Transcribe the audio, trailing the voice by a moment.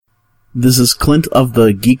This is Clint of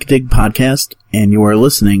the Geek Dig Podcast, and you are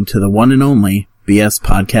listening to the one and only BS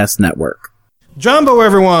Podcast Network. Jumbo,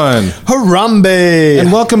 everyone! Harambe!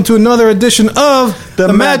 And welcome to another edition of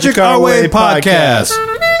the Magic Our Way Podcast.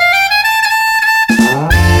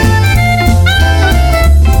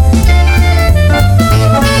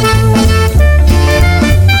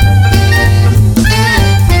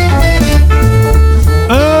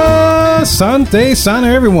 Asante Sana,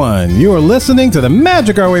 everyone. You are listening to the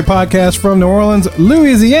Magic Our Way Podcast from New Orleans,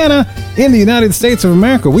 Louisiana, in the United States of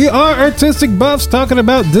America. We are artistic buffs talking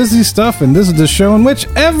about Disney stuff, and this is the show in which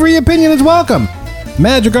every opinion is welcome.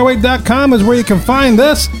 MagicOurWay.com is where you can find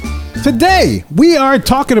us. Today, we are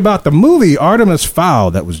talking about the movie Artemis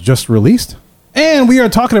Fowl that was just released, and we are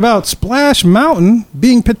talking about Splash Mountain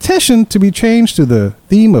being petitioned to be changed to the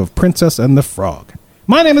theme of Princess and the Frog.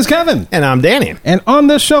 My name is Kevin. And I'm Danny. And on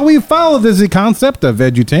this show, we follow the Disney concept of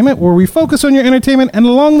edutainment, where we focus on your entertainment, and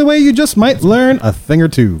along the way, you just might learn a thing or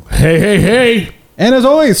two. Hey. And as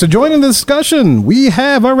always, to join in the discussion, we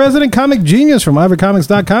have our resident comic genius from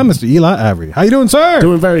ivorycomics.com, Mr. Eli Avery. How you doing, sir?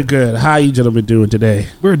 Doing very good. How you gentlemen doing today?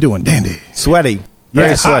 We're doing dandy. Sweaty.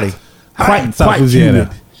 Very sweaty. Hot in South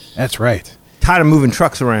Louisiana. That's right. Tired of moving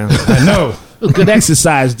trucks around. I know. Good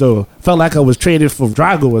exercise, though. Felt like I was training for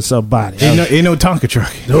Drago or somebody. Ain't no Tonka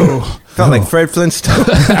truck. No. Felt like Fred Flintstone.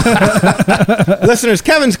 Listeners,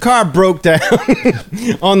 Kevin's car broke down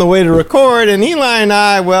on the way to record, and Eli and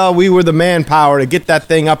I, well, we were the manpower to get that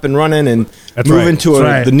thing up and running and move into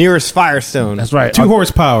the nearest Firestone. That's right. 2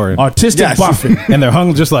 horsepower. Artistic buffing. And they're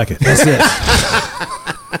hung just like it. That's it.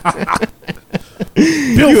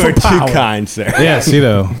 You are too kind, sir. Yes, you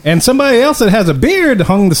know. And somebody else that has a beard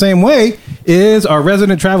hung the same way is our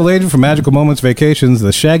resident travel agent for Magical Moments Vacations,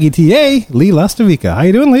 the Shaggy TA, Lee Lastavica. How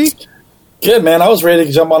you doing, Lee? Good, man. I was ready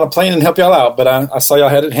to jump on a plane and help y'all out, but I saw y'all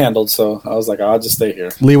had it handled, so I was like, I'll just stay here.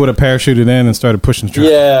 Lee would have parachuted in and started pushing the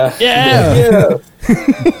truck. Yeah.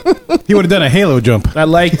 He would have done a halo jump I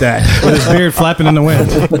like that. with his beard flapping in the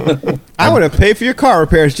wind. I would have paid for your car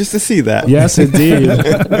repairs just to see that. Yes, indeed.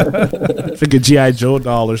 Like a G.I. Joe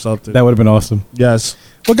doll or something. That would have been awesome. Yes.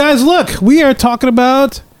 Well, guys, look, we are talking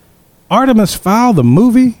about Artemis Fowl, the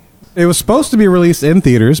movie. It was supposed to be released in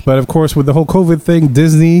theaters, but of course, with the whole COVID thing,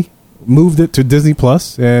 Disney moved it to Disney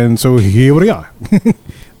Plus, and so here we are.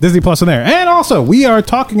 Disney Plus in there. And also, we are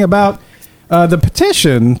talking about the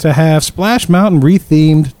petition to have Splash Mountain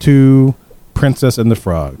rethemed to Princess and the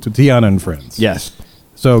Frog, to Tiana and Friends. Yes.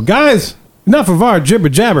 So, guys, enough of our jibber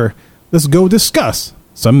jabber. Let's go discuss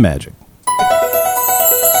some magic.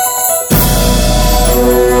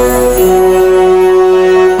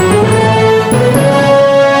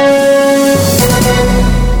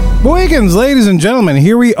 Boykins, ladies and gentlemen,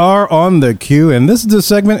 here we are on the queue, and this is the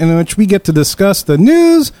segment in which we get to discuss the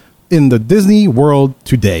news in the Disney world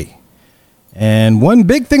today. And one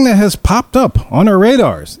big thing that has popped up on our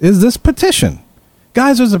radars is this petition.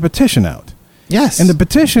 Guys, there's a petition out. Yes. And the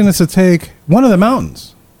petition is to take one of the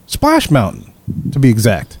mountains, Splash Mountain, to be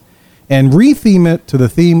exact, and retheme it to the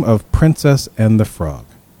theme of Princess and the Frog.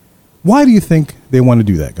 Why do you think they want to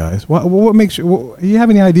do that, guys? What makes you? You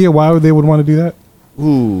have any idea why they would want to do that?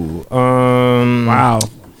 Ooh. Wow.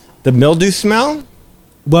 The mildew smell?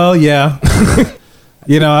 Well, yeah.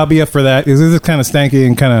 I'll be up for that. This is kind of stanky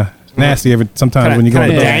and kind of nasty sometimes when you go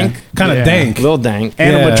to dank. Kind of dank. A little dank.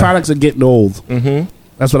 Animatronics are getting old. Mm-hmm.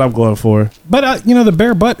 That's what I'm going for. But, the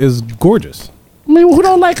bare butt is gorgeous. I mean, who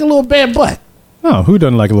don't like a little bare butt? Oh, who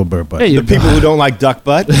doesn't like a little bare butt? Hey, The people who don't like duck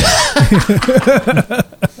butt.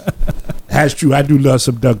 That's true. I do love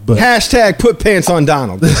some duck butt. Hashtag put pants on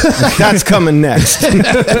Donald. That's coming next.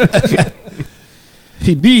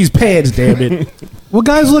 He needs pads, damn it. Well,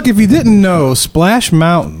 guys, look, if you didn't know, Splash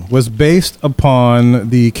Mountain was based upon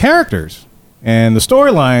the characters and the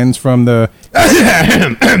storylines from the...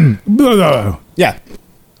 Yeah.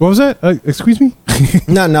 What was that? Excuse me?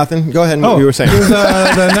 No, nothing. Go ahead and what you were saying. It was the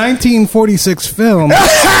 1946 film. No,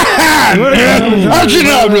 don't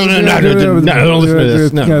listen to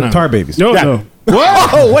this. No. Tar Babies. No.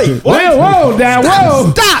 Whoa, wait. What? Whoa, now,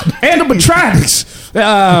 whoa. Stop. Animatronics.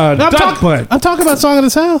 Duck butt. I'm talking about Song of the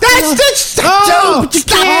South. Stop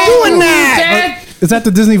doing that. Is that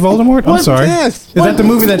the Disney Voldemort? I'm sorry. Yes. Is that the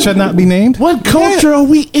movie that should not be named? What culture are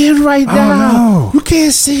we in right now? No. You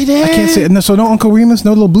can't say that. I can't say it. So no Uncle Remus,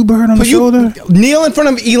 no little bluebird on the shoulder? Kneel in front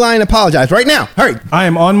of Eli and apologize right now. Hurry. I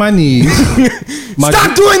am on my knees.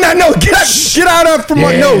 Stop doing that. No, get out from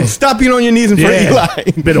my nose. Stop being on your knees in front of Eli.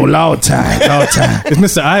 Been a long time. It's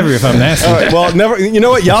Mr. Ivory if I'm nasty. All right, well, never. You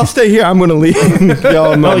know what? Y'all stay here. I'm going to leave.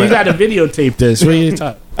 Y'all No, you got to videotape this. What are you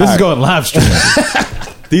talking? This is going live stream.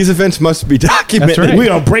 These events must be documented. That's right. We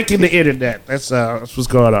are breaking the internet. That's what's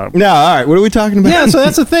going on. No, all right. What are we talking about? Yeah, so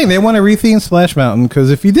that's the thing. They want to retheme Splash Mountain because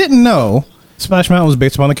if you didn't know, Splash Mountain was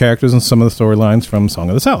based upon the characters and some of the storylines from Song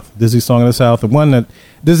of the South. Disney's Song of the South, the one that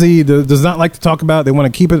Disney does not like to talk about. They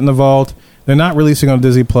want to keep it in the vault. They're not releasing on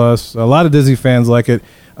Disney Plus. A lot of Disney fans like it.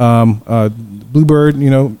 Bluebird,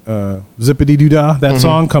 Zippity Doo Dah. That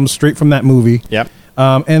song comes straight from that movie. Yep.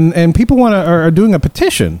 And people are doing a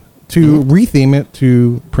petition to retheme it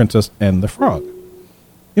to Princess and the Frog.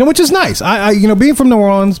 Which is nice. I being from New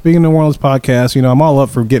Orleans, being a New Orleans podcast, I'm all up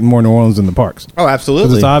for getting more New Orleans in the parks. Oh, absolutely.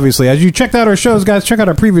 Because it's obviously, as you checked out our shows, guys, check out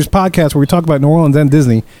our previous podcast where we talk about New Orleans and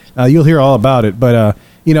Disney. You'll hear all about it. But,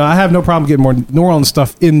 I have no problem getting more New Orleans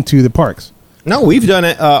stuff into the parks. No, we've done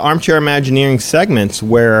Armchair Imagineering segments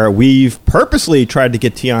where we've purposely tried to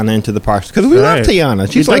get Tiana into the parks because we love Tiana.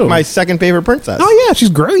 She's like my second favorite princess. Oh, yeah, she's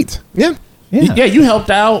great. Yeah. Yeah, you helped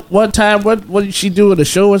out one time. What did she do with a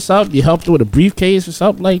show or something? You helped her with a briefcase or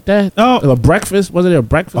something like that? Oh. A breakfast? Wasn't it a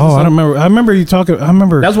breakfast? Oh, I don't remember. I remember you talking. I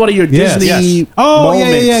remember. That's one of your Disney Oh,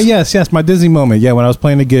 moments. yes. My Disney moment. Yeah, when I was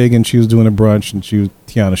playing a gig and she was doing a brunch and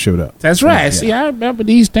Tiana showed up. That's right. Yeah. See, I remember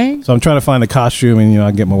these things. So I'm trying to find a costume and,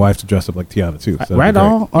 I get my wife to dress up like Tiana, too. So Right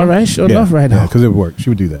on. All right. Sure enough, right on. because it would work. She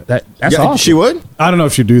would do that. That's awesome. She would? I don't know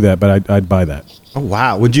if she'd do that, but I'd buy that. Oh,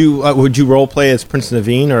 wow. Would you role play as Prince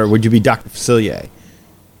Naveen or would you be Dr. Facilier?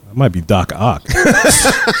 I might be Doc Ock.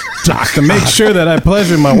 Doc, to make sure that I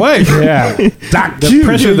pleasure my wife. Yeah. Doc The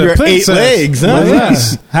pressure of the Your 8 princess. legs, huh? Well, yeah.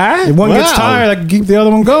 Huh? If one gets Wow. tired, I can keep the other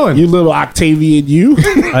one going. You little Octavian, you.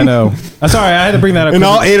 I know. Sorry, I had to bring that up. And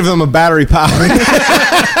all 8 of them are battery powered.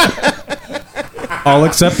 All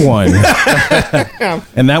except one.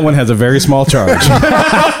 And that one has a very small charge.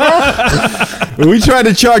 We tried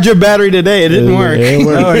to charge your battery today. It didn't work.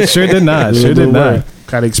 No, it sure did not. Sure did not.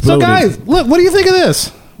 Kind of So, exploded. guys, look, what do you think of this?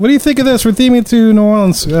 What do you think of this? We're theming to New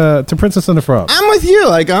Orleans, to Princess and the Frog. I'm with you.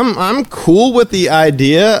 Like I'm cool with the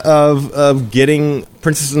idea of getting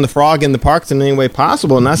Princess and the Frog in the parks in any way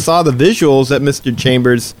possible. And I saw the visuals that Mr.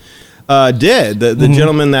 Chambers did. The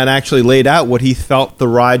gentleman that actually laid out what he felt the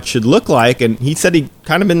ride should look like, and he said he'd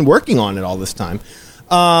kind of been working on it all this time.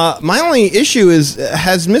 My only issue is,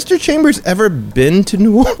 has Mr. Chambers ever been to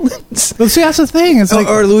New Orleans? But see, that's the thing. It's like,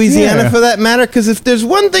 or Louisiana, yeah. for that matter? Because if there's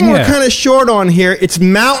one thing we're Yeah. kind of short on here, it's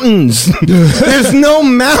mountains. There's no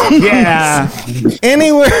mountains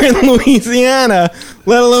anywhere in Louisiana,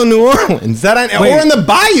 let alone New Orleans. Or in the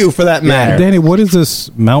bayou, for that matter. Danny, what is this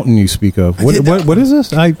mountain you speak of? What is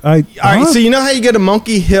this? All right, so you know how you get a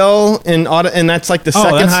Monkey Hill and that's like the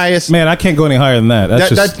second highest. Man, I can't go any higher than that.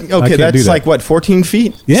 That's I can't do that's that. like what, 14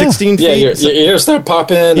 feet, Yeah. 16 Yeah, feet. your ears start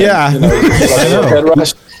popping. Yeah. And, head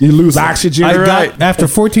rush. You lose oxygen. After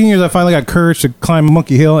 14 years, I finally got courage to climb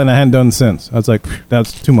Monkey Hill, and I hadn't done it since. I was like,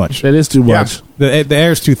 that's too much. That is too Yeah. much. The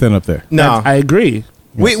air's too thin up there. No, I agree.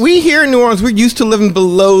 We here in New Orleans, we're used to living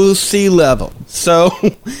below sea level. So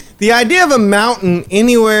the idea of a mountain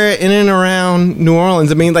anywhere in and around New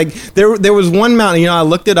Orleans, I mean, like there was one mountain, I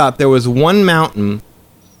looked it up. There was one mountain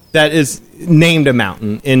that is named a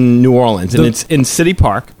mountain in New Orleans, and it's in City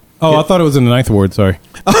Park. Oh, I thought it was in the Ninth Ward. Sorry.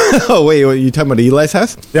 Oh, wait, what, you talking about Eli's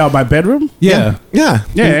house? Yeah, my bedroom. Yeah. Yeah.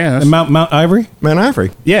 Yeah. And Mount Ivory? Mount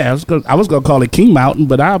Ivory. Yeah, I was gonna call it King Mountain,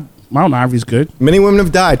 but Mount Ivory's good. Many women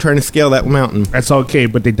have died trying to scale that mountain. That's okay,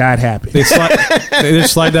 but they died happy. They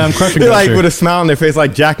just slide down crushing They're like Gusher. with a smile on their face,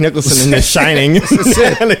 like Jack Nicholson in The Shining.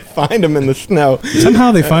 And they find him in the snow.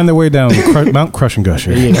 Somehow they find their way down Mount Crushing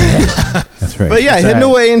Gusher. That's right. But yeah, hidden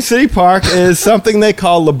away in City Park is something they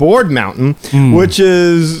call Laborde Mountain, which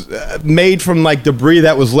is made from like debris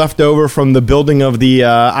that was left over from the building of the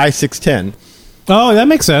I-610. Oh, that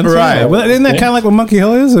makes sense. Right. Yeah. Well, isn't that kind of like what Monkey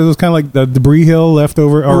Hill is? It was kind of like the debris hill left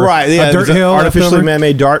over. Or Right, yeah, a dirt it's an hill. artificially left over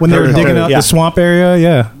man-made dirt When they were hill. digging out Yeah. the swamp area,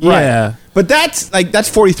 yeah. Yeah. But that's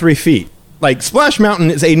 43 feet. Like Splash Mountain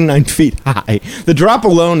is 89 feet high. The drop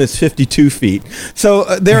alone is 52 feet. So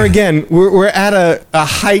there again, we're at a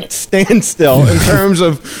height standstill in terms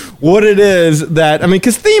of what it is that, I mean,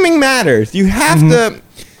 because theming matters. You have to,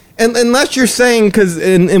 and unless you're saying, because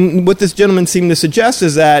and what this gentleman seemed to suggest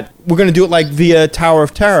is that we're going to do it like via Tower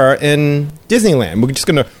of Terror in Disneyland. We're just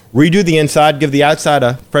going to redo the inside, give the outside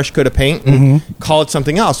a fresh coat of paint, and call it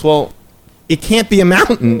something else. Well, it can't be a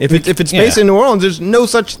mountain. If it's based in New Orleans, there's no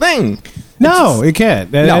such thing. No, it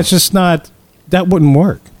can't. That's just not. That wouldn't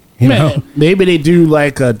work. You know. Maybe they do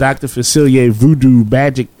like a Dr. Facilier voodoo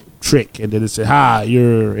magic trick, and then they say,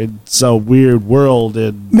 you're in some weird world,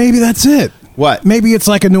 and Maybe that's it. What? Maybe it's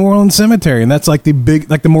like a New Orleans cemetery, and that's like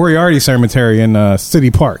the Moriarty Cemetery in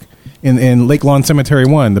City Park, in Lake Lawn Cemetery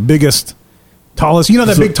 1, the biggest, tallest. You know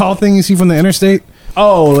that big tall thing you see from the interstate?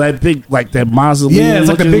 Oh, that big, like that mausoleum. Yeah, it's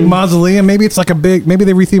like a big mausoleum. Maybe it's like a big. Maybe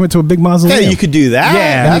they retheme it to a big mausoleum. Yeah, you could do that.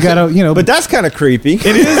 Yeah, you gotta, you know. But that's kind of creepy. It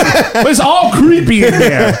is, but it's all creepy in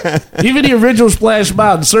there. Even the original Splash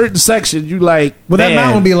Mountain, certain sections, you like. Well, that man.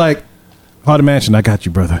 mountain would be like Haunted Mansion. I got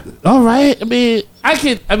you, brother. All right. I mean, I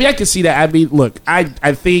can see that. I mean, look, I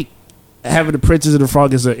think having the Princess and the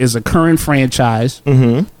Frog is a current franchise,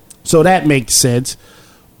 so that makes sense.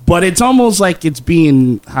 But it's almost like it's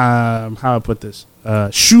being how I put this.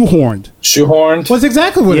 Shoehorned. Well, it's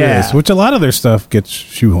exactly what Yeah. it is, which a lot of their stuff gets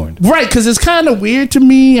shoehorned. Right, because it's kind of weird to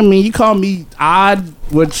me. I mean, you call me odd,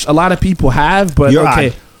 which a lot of people have, but You're okay.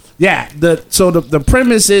 odd. Yeah, the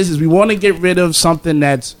premise is we want to get rid of something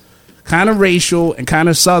that's kind of racial and kind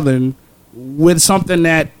of Southern with something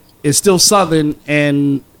that is still Southern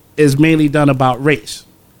and is mainly done about race.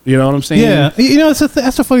 You know what I'm saying? Yeah, you know,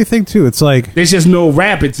 that's a funny thing too. It's like, There's just no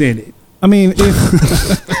rabbits in it. I mean,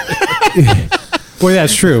 well, yeah,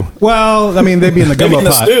 it's true. Well, I mean, they'd be in the Maybe gumbo in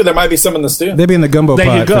the pot. stew. There might be some in the stew. They'd be in the gumbo There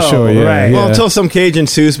you pot go, for sure. Yeah, right. yeah. Well, until some Cajun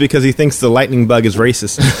sues because he thinks the lightning bug is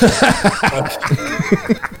racist.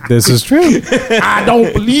 This is true. I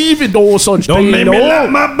don't believe in no such thing.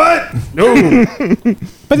 my butt. No.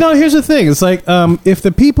 But no, here's the thing. It's like, if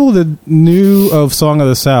the people that knew of Song of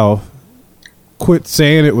the South quit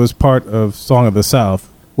saying it was part of Song of the South,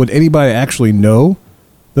 would anybody actually know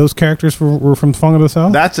those characters were from Song of the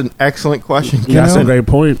South? That's an excellent question. That's know? a great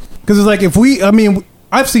point. Because it's like,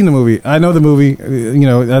 I've seen the movie. I know the movie. You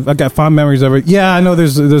know, I've got fond memories of it. Yeah, I know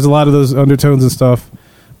there's a lot of those undertones and stuff.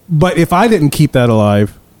 But if I didn't keep that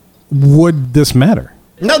alive, would this matter?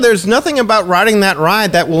 No, there's nothing about riding that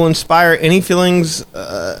ride that will inspire any feelings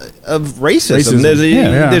of racism.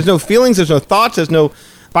 There's no feelings, there's no thoughts, there's no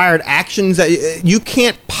inspired actions. You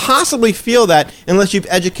can't possibly feel that unless you've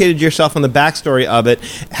educated yourself on the backstory of it,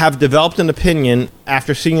 have developed an opinion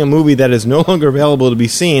after seeing a movie that is no longer available to be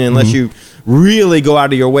seen unless you really go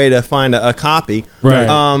out of your way to find a copy. Right.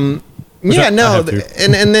 And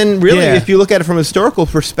then really, Yeah. if you look at it from a historical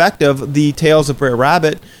perspective, the Tales of Brer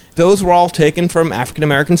Rabbit, those were all taken from African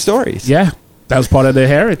American stories. Yeah. That was part of their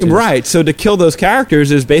heritage. Right. So to kill those characters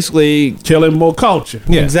is basically Killing more culture.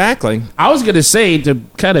 Yeah. exactly. I was gonna say, to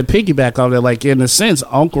kind of piggyback on that, like in a sense,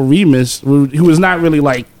 Uncle Remus, who was not really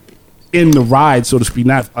like in the ride, so to speak.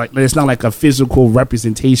 Not like it's not like a physical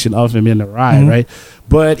representation of him in the ride, right?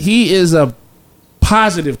 But he is a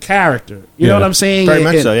positive character. You know Yeah. what I'm saying? Very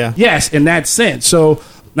much so, yeah. Yes, in that sense. So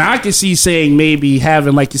now I can see saying maybe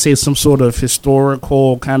having, like you say, some sort of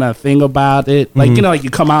historical kind of thing about it. Like, you know, like you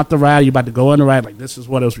come out the ride, you're about to go on the ride, like this is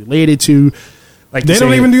what it was related to. Like They you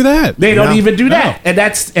don't say- even do that. They don't No. even do that, and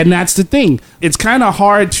that's the thing. It's kind of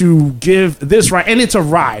hard to give this ride, and it's a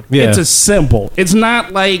ride. Yeah. It's a symbol. It's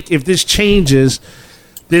not like if this changes,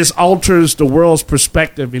 this alters the world's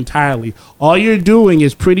perspective entirely. All you're doing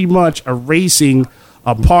is pretty much erasing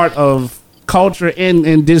a part of culture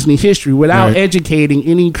in Disney history without Right. educating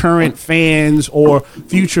any current fans or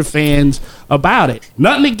future fans about it.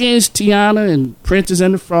 Nothing against Tiana and Princess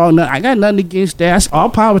and the Frog. I got nothing against that. That's all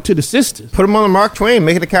power to the sisters. Put him on the Mark Twain,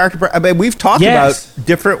 make it a character. I mean, we've talked Yes. about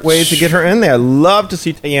different ways to get her in there. Love to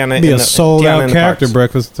see Tiana Be in a the, sold Tiana out in the character parks.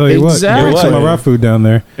 breakfast. Tell you Exactly. what, bring some of our food down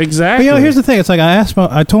there. Exactly. But you know, here's the thing. It's like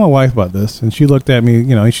I told my wife about this, and she looked at me.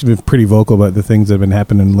 You know, she's been pretty vocal about the things that have been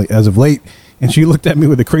happening as of late, and she looked at me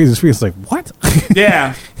with the craziest face, like, "What?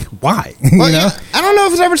 Yeah. Why?" Well, you know? yeah, I don't know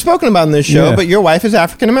if it's ever spoken about in this show, Yeah. but your wife is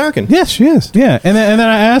African American. Yes, she is. Yeah, and then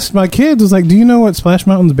I asked my kids, "Was like, do you know what Splash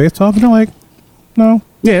Mountain's based off?" And they're like, "No."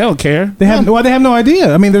 Yeah, they don't care. They have no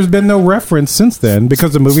idea. I mean, there's been no reference since then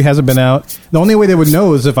because the movie hasn't been out. The only way they would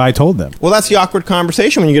know is if I told them. Well, that's the awkward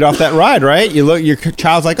conversation when you get off that ride, right? You look, your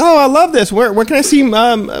child's like, "Oh, I love this. Where can I see,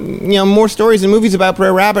 more stories and movies about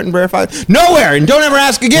Brer Rabbit and Brer Fox?" Nowhere, and don't ever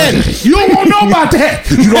ask again. You don't want to know about that.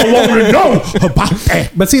 You don't want to know about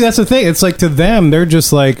that. But see, that's the thing. It's like to them, they're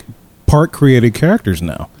just like part created characters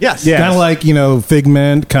now. Yes. Yeah. Kind of like,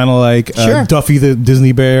 Figment, kind of like Sure. Duffy the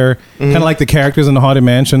Disney Bear, kind of like the characters in the Haunted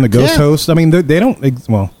Mansion, the Ghost Yeah. Host. I mean, they don't, I don't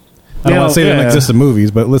want to say they don't exist in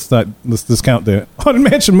movies, but let's discount the Haunted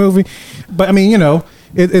Mansion movie. But I mean,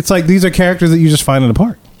 it's like these are characters that you just find in the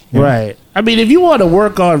park. Right. I mean, if you want to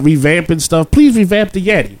work on revamping stuff, please revamp the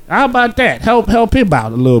Yeti. How about that? Help him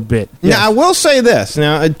out a little bit. Now, I will say this.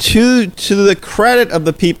 Now, to the credit of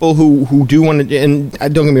the people who do want to, and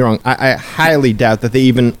don't get me wrong, I highly doubt that they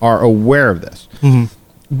even are aware of this.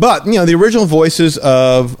 But the original voices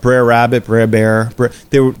of Brer Rabbit, Brer Bear,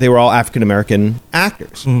 they were all African American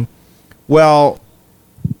actors. Well,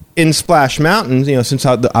 in Splash Mountain, since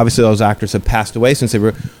obviously those actors have passed away since they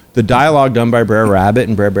were. The dialogue done by Brer Rabbit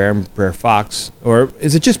and Brer Bear and Brer Fox, or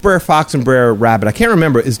is it just Brer Fox and Brer Rabbit? I can't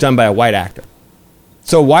remember. Is done by a white actor.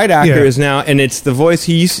 So white actor Yeah. is now, and it's the voice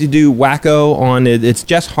he used to do Wacko on. It's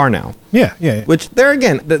Jess Harnell. Yeah. Which there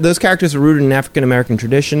again, those characters are rooted in African American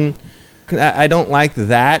tradition. I don't like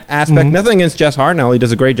that aspect. Nothing against Jess Harnell; he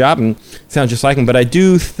does a great job and sounds just like him. But I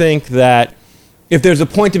do think that if there's a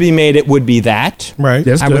point to be made, it would be that. Right.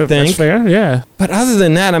 That's I good. would think. That's fair. Yeah. But other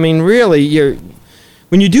than that, I mean, really,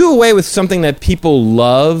 when you do away with something that people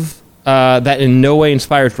love, that in no way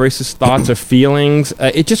inspires racist thoughts or feelings,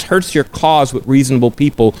 it just hurts your cause with reasonable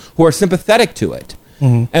people who are sympathetic to it.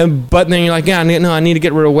 But then you're like, yeah, no, I need to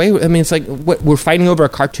get rid of away. I mean, it's like, what, we're fighting over a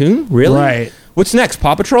cartoon, really? Right. What's next?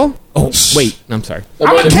 Paw Patrol? Oh, wait, I'm sorry.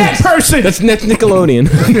 I'm a cat person. That's Nickelodeon.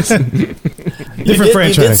 Different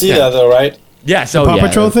franchise. You did see that though, right? Yeah, so Paw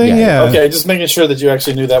Patrol thing? Yeah. Okay, just making sure that you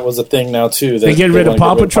actually knew that was a thing now too. That They get rid of wanna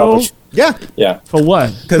Paw get rid Patrol? Yeah, Yeah, For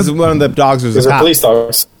what? because one of the dogs was because a they're cop. police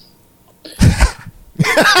dogs.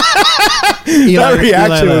 That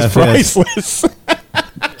reaction Eli was laughed, yes. priceless.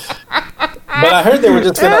 But I heard they were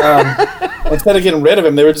just gonna instead of getting rid of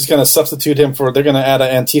him, they were just gonna substitute him for. They're gonna add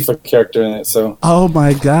an Antifa character in it. So Oh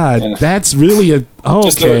my God, Yeah. that's really a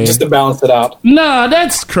okay. just to balance it out. No,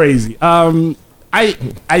 that's crazy.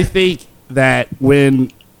 I think that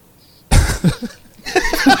when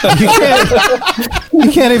You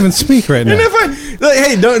can't even speak right now.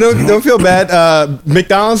 Hey, don't feel bad.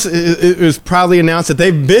 McDonald's it was proudly announced that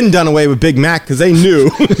they've been done away with Big Mac because they knew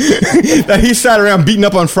that he sat around beating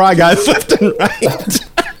up on Fry Guys left and right.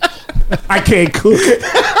 I can't cook.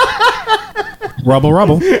 Rubble.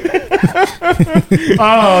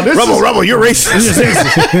 Oh, this is Rubble, you're racist.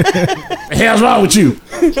 the hell's wrong with you?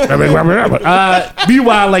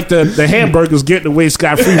 Meanwhile, like the hamburgers getting away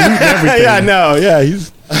scot-free meat and everything. Yeah, no, yeah,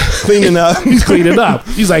 he's cleaning up. He's cleaning up.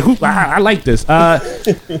 He's like, I like this. Yeah,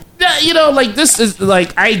 you know, like this is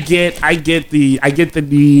like I get the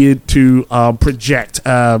need to project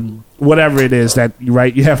whatever it is that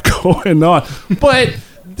you have going on, but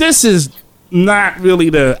this is not really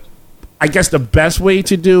the best way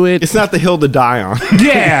to do it. It's not the hill to die on.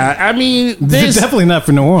 Yeah, I mean, this Definitely not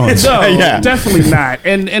for New Orleans. no, Yeah. definitely not.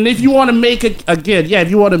 And if you want to make it again, if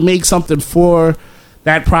you want to make something for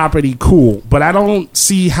that property, cool. But I don't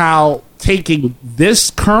see how taking this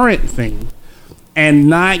current thing and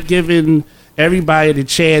not giving everybody the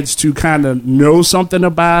chance to kind of know something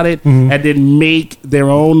about it and then make their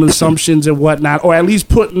own assumptions and whatnot, or at least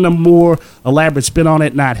putting a more elaborate spin on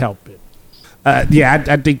it, not help it. I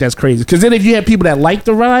think that's crazy. Because then if you have people that like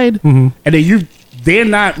the ride and then they're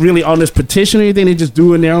not really on this petition or anything, they're just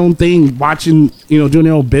doing their own thing, watching, doing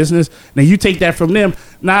their own business. Now you take that from them.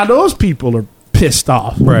 Now those people are pissed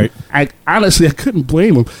off. Right. I couldn't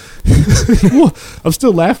blame them. I'm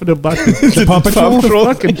still laughing about the Paw Patrol?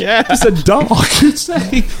 fucking, it's a dog. It's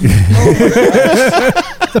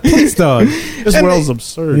The police dog. this world's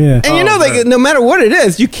absurd. Yeah. And like no matter what it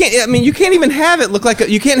is, you can't. I mean, you can't even have it look like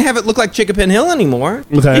Chickapin Hill anymore.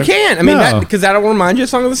 Okay. You can't. I mean, No. because that'll remind you of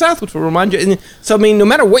Song of the South, which will remind you. And so I mean, no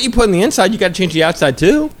matter what you put on the inside, you got to change the outside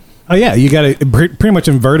too. Oh, yeah. You got to pretty much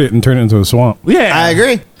invert it and turn it into a swamp. Yeah. I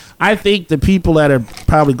agree. I think the people that are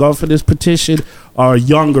probably going for this petition are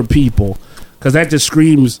younger people, because that just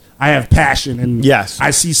screams, I have passion and Yes.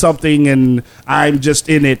 I see something and I'm just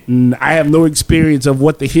in it and I have no experience of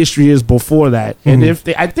what the history is before that. And if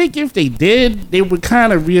they did, they would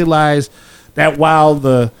kind of realize that while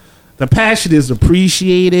the passion is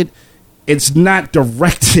appreciated, it's not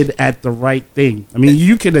directed at the right thing. I mean,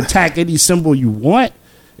 you can attack any symbol you want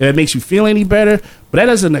if it makes you feel any better, but that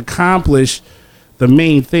doesn't accomplish the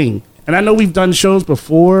main thing. And I know we've done shows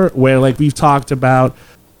before where like we've talked about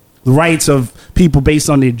the rights of people based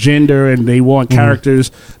on their gender, and they want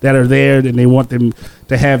characters that are there, and they want them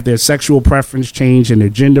to have their sexual preference change and their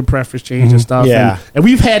gender preference change and stuff. Yeah. And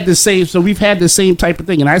we've had the same type of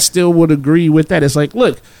thing, and I still would agree with that. It's like,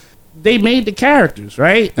 look, they made the characters,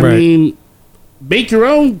 right? I Right. mean, make your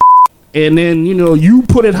own and then, you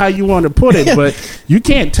put it how you want to put it, but you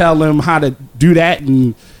can't tell them how to do that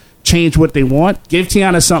and change what they want. Give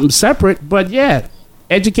Tiana something separate, but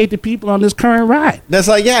educate the people on this current ride. That's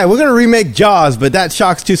like, we're gonna remake Jaws, but that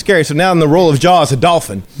shark's too scary. So now in the role of Jaws, a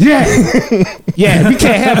dolphin. Yeah. Yeah, we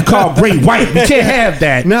can't have it called Great White. We can't have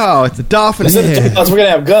that. No, it's a dolphin. We're gonna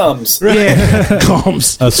have gums. Yeah.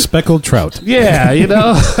 Comes. A speckled trout. Yeah,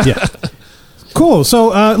 Yeah. Cool. So,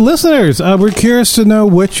 listeners, we're curious to know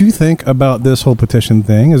what you think about this whole petition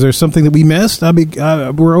thing. Is there something that we missed?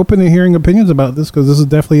 We're open to hearing opinions about this because this is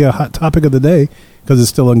definitely a hot topic of the day because it's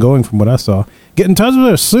still ongoing from what I saw. Get in touch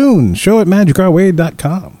with us soon. Show at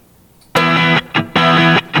magicourway.com.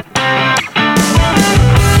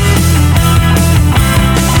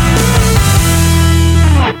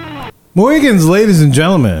 Mohegans, ladies and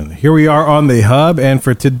gentlemen, here we are on the Hub, and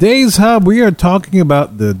for today's Hub, we are talking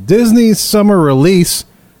about the Disney summer release,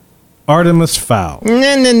 Artemis Fowl.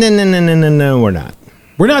 No, we're not.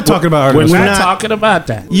 We're not talking about Artemis We're Fowl. not talking about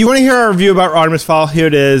that. You want to hear our review about Artemis Fowl? Here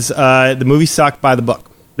it is. The movie sucked by the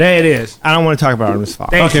book. There it is. I don't want to talk about Artemis Fowl.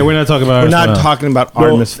 Okay, we're not talking about We're Artemis not Fowl. talking about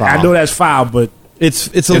Artemis Fowl. I know that's foul, but It's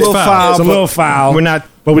a little foul. foul. It's a but little foul, We're not.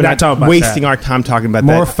 but we're not talking about wasting that. our time talking about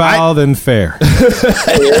More that. foul than fair.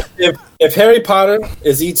 If Harry Potter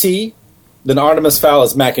is E.T., then Artemis Fowl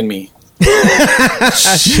is Mac and Me.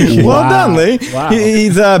 Well Wow. done, Lee. Wow.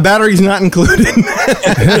 He's batteries not included.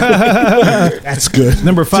 That's good.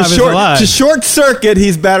 Number 5 is alive. to short circuit,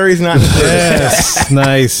 he's batteries not included. Yes,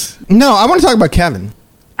 nice. No, I want to talk about Kevin.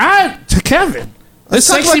 To Kevin. The Let's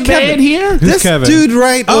talk sexy about man Kevin. here? This Kevin? dude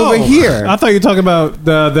right over here. I thought you were talking about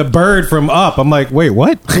the bird from Up. I'm like, wait,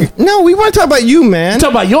 what? No, we want to talk about you, man,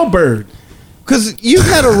 Talk about your bird. because you've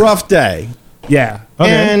had a rough day, Yeah. Okay.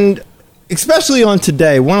 and especially on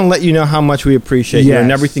today, want to let you know how much we appreciate you Yes.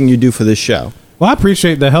 and everything you do for this show. Well, I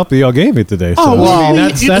appreciate the help that y'all gave me today. So, Oh, well, I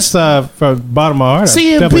mean, you- that's from the bottom of my heart. I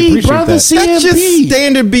definitely CMB, appreciate brother. that. That's just CMB.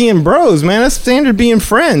 standard being bros, man. That's standard being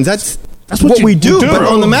friends. That's what what you we do. do. But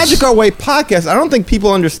on the Magic Our Way podcast, I don't think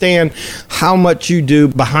people understand how much you do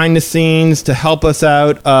behind the scenes to help us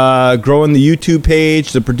out, growing the YouTube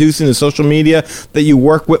page, the producing the social media that you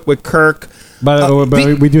work with Kirk. But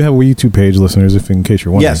we do have a YouTube page, listeners, if in case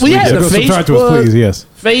you're wondering. Yes, Well, yeah, So the go subscribe to us, Facebook- please. Yes.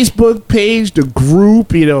 Facebook page, the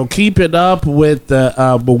group, keep it up with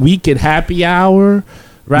the weekend happy hour,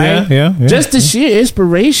 right? Yeah. Just the sheer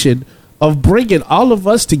inspiration of bringing all of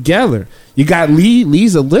us together. You got Lee.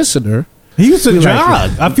 Lee's a listener. He used to We like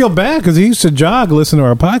jog. I feel bad because he used to jog, listen to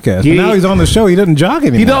our podcast. He- But now he's on the show. He doesn't jog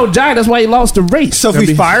anymore. He don't jog. That's why he lost the race. So if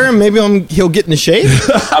we fire him, maybe he'll get into shape.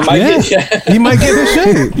 I might Yeah. get He might get in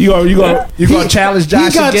shape. you gonna challenge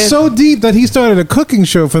Josh He got again? so deep that he started a cooking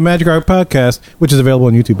show for the Magic Art Podcast, which is available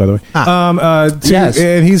on YouTube, by the way. Yes.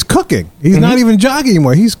 And he's cooking. He's not even jogging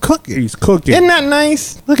anymore. He's cooking. He's cooking. Isn't that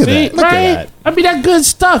nice? Look at See, that. Look at right? that. I mean, that good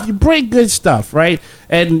stuff. You bring good stuff, right?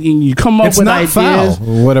 And you come up It's with not ideas. foul.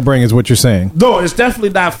 What I bring is what you're saying. No, it's definitely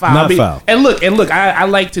not foul. Not foul. And look, I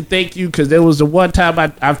like to thank you because there was the one time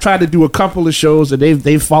I've tried to do a couple of shows and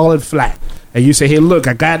they've fallen flat. And you say, hey, look,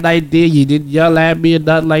 I got an idea. You didn't yell at me or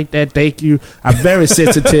nothing like that. Thank you. I'm very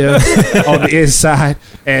sensitive on the inside.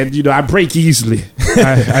 And, I break easily.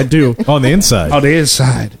 I do. On the inside. On the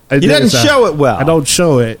inside. He doesn't show it well. I don't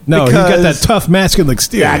show it. No, he's got that because- tough masculine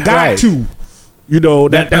exterior. Yeah, I got Right. to.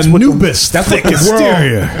 That's Anubis what thick the world.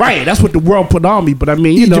 exterior. Right, that's what the world put on me. But I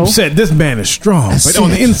mean, Egypt said this man is strong, but on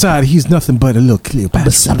the inside he's nothing but a little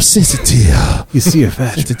Cleopatra. I'm sensitive. You see a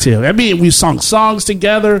fashion. Sensitive. I mean, we sung songs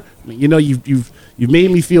together. You've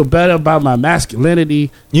made me feel better about my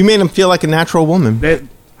masculinity. You made him feel like a natural woman. That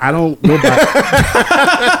I don't know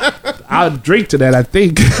about. I'll drink to that, I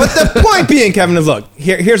think. But the point being, Kevin, is look,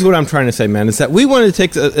 here's what I'm trying to say, man, is that we wanted to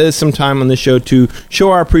take some time on the show to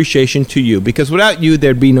show our appreciation to you, because without you,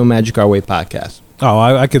 there'd be no Magic Our Way podcast. Oh,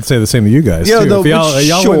 I could say the same to you guys. Yeah, too. though, If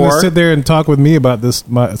y'all wouldn't sure. sit there and talk with me about this,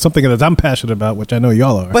 something that I'm passionate about, which I know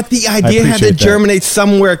y'all are. But the idea had to appreciate that. germinate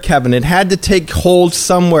somewhere, Kevin. It had to take hold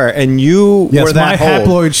somewhere, and you Yes, were my that hold.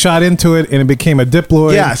 haploid shot into it, and it became a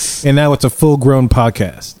diploid. Yes. and now it's a full-grown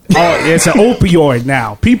podcast. Oh, it's an opioid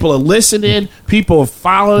now. People are listening. People are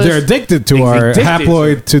following. They're addicted to They're our addicted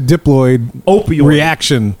haploid to diploid Opioid.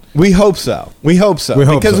 reaction. We hope so. We hope so. We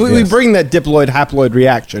hope because so, we yes. bring that diploid haploid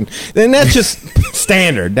reaction. And that's just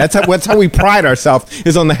standard. That's how we pride ourselves,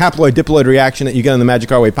 is on the haploid diploid reaction that you get on the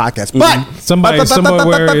Magic Our Way podcast. But Somebody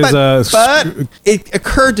somewhere is but it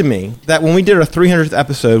occurred to me that when we did our 300th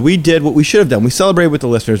episode, we did what we should have done. We celebrated with the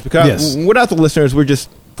listeners, because Yes. without the listeners, we're just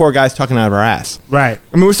four guys talking out of our ass. right.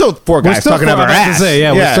 I mean, we're still four guys still talking four, out of our I have ass. to say,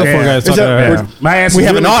 yeah, we're still four guys talking out of our we're- ass. My ass we is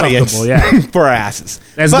have an really audience comfortable, yeah. for our asses.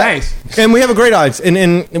 That's nice. And we have a great audience,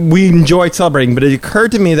 and we enjoyed celebrating. But it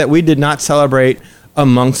occurred to me that we did not celebrate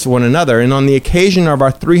amongst one another. And on the occasion of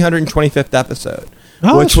our 325th episode,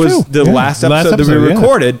 Oh, which that's was true. the Yeah. last Last episode that we episode, yeah.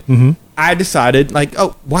 recorded, I decided, like,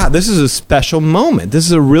 oh, wow, this is a special moment. This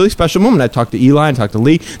is a really special moment. I talked to Eli and talked to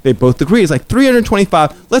Lee. They both agree. It's like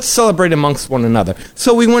 325. Let's celebrate amongst one another.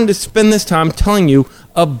 So we wanted to spend this time telling you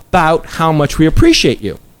about how much we appreciate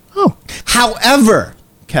you. Oh, However,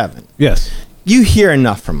 Kevin, yes. you hear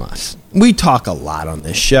enough from us. We talk a lot on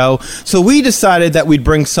this show. So we decided that we'd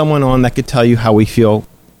bring someone on that could tell you how we feel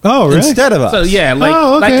Oh, really? instead of us. So yeah,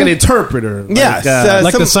 like an interpreter. Yes,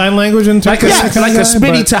 Like the sign language interpreter? like a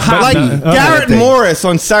Smitty to like Hobby. Garrett Morris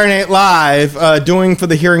on Saturday Night Live doing for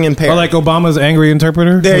the hearing impaired. Or like Obama's angry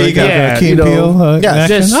interpreter? There you go. Yeah, Key and you know, Peele yeah,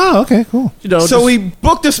 action? just- Oh, okay, cool. You know, So just we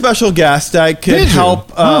booked a special guest that could Did you? help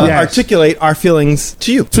Yes. articulate our feelings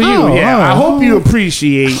to you. to you. Oh, Yeah, oh. I hope you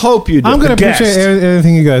appreciate. Hope you do. I'm going to guest. appreciate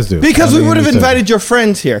anything you guys do. Because I we mean, would have it's, invited your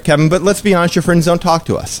friends here, Kevin, but let's be honest, your friends don't talk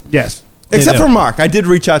to us. Yes. Except don't. for Mark. I did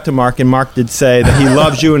reach out to Mark, and Mark did say that he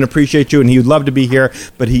loves you and appreciates you, and he would love to be here,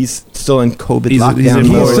 but he's still in COVID He's lockdown. in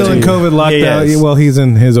He's mode. still in COVID lockdown. He is. Well, he's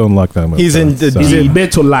in his own lockdown mode. He's in the He's in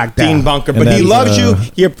mental lockdown. Dean Bunker, And but he that's, loves you.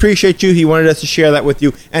 He appreciates you. He wanted us to share that with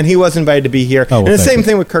you, and he was invited to be here. Oh, well, and the thank same you.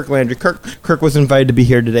 thing with Kirk Landry. Kirk was invited to be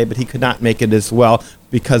here today, but he could not make it as well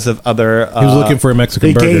because of other. He was looking for a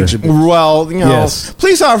Mexican burger. engagement. Well, you know, Yes.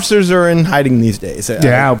 police officers are in hiding these days.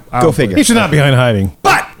 Yeah, go I'll figure. He should not be behind hiding.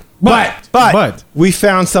 But we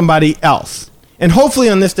found somebody else, and hopefully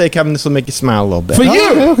on this day, Kevin, this will make you smile a little bit. For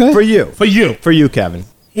you. Okay. For you, For you. for you, Kevin.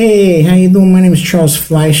 Hey, how you doing? My name is Charles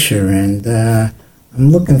Fleischer, and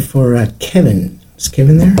I'm looking for Kevin. Is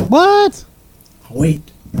Kevin there? What? Oh, wait.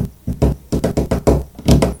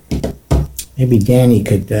 Maybe Danny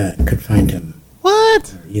could find him.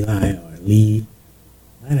 What? Or Eli or Lee.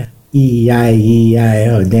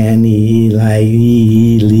 E-I-E-I-O. Danny, Eli,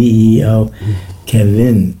 E-Leo.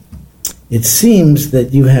 Kevin. It seems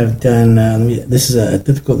that you have done, this is a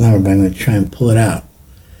difficult number, but I'm going to try and pull it out.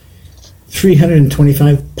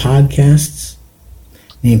 325 podcasts.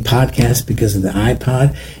 Named podcast because of the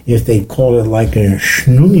iPod. If they call it like a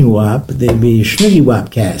Schnoogie Wop, they'd be Schnoogie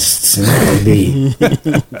Wop casts, and that would be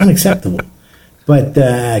unacceptable. But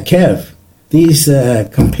Kev, these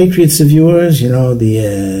compatriots of yours, you know,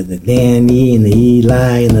 the Danny and the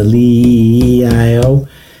Eli and the Lee, E-I-O,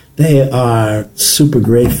 they are super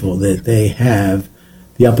grateful that they have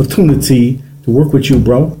the opportunity to work with you,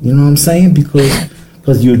 bro. You know what I'm saying?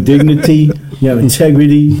 Because your dignity, you have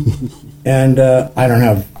integrity, and I don't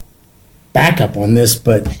have backup on this,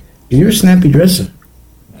 but you're a snappy dresser.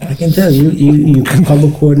 I can tell you can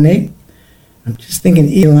color coordinate. I'm just thinking,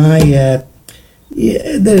 Eli,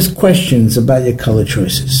 there's questions about your color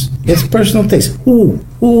choices. It's personal taste.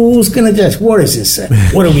 Who's going to judge? What is this?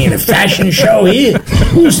 What are we in a fashion show here?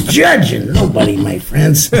 Who's judging? Nobody, my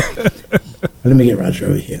friends. Let me get Roger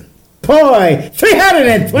over here. Boy,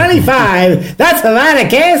 325, that's a lot of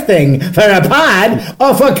casting for a pod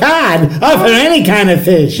or for cod or for any kind of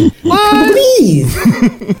fish. Please.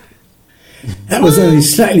 That was only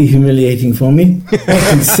slightly humiliating for me,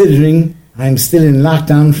 considering I'm still in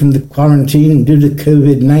lockdown from the quarantine due to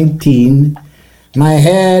COVID-19. My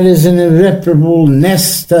head is an irreparable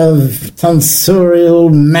nest of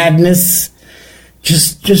tonsorial madness.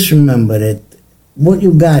 Just remember that what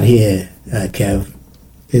you got here, Kev,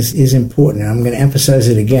 is important. And I'm going to emphasize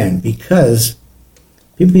it again because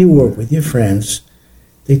people you work with, your friends,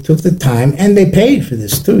 they took the time and they paid for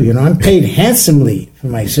this too. You know, I'm paid handsomely for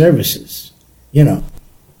my services. You know,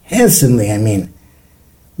 handsomely. I mean,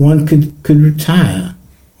 one could retire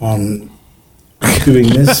on doing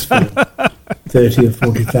this for 30 or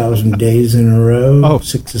 40,000 days in a row,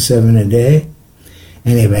 6 or 7 a day.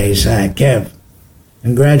 Anyways, Kev,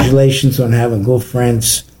 congratulations on having good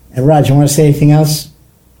friends. And Roger, want to say anything else?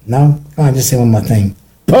 No? Come on, just say one more thing.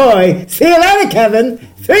 Boy, see you later, Kevin.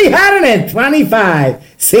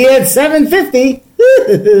 325. See you at 750.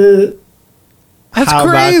 That's How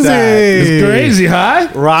about crazy. that? It's crazy, huh?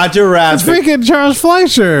 Roger That's Rabbit freaking Charles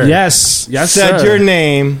Fleischer. Yes. Yes, said sir. your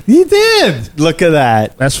name. He did. Look at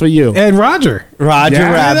that. That's for you. And Roger. Roger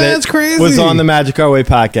Yeah, Rabbit that's crazy. was on the Magic Our Way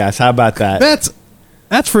podcast. How about that?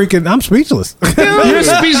 That's freaking, I'm speechless. Your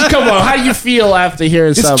speech, come on. How do you feel after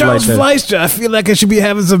hearing It's something Charles like that? Fleischer. I feel like I should be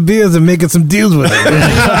having some beers and making some deals with him.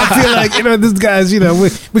 I feel like, this guy's,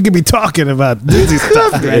 we could be talking about Disney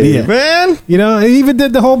stuff right here. Man. He even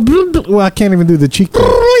did the whole, well, I can't even do the cheek thing.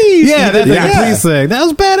 Please. Yeah, that's Yeah. the please thing. That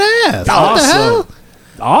was badass. What the hell? Awesome.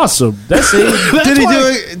 Awesome. That's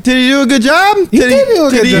it. Did he do a good job? He did do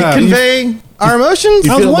a good job. Did he convey our emotions?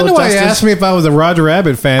 I was feel a wondering little why you justice? asked me if I was a Roger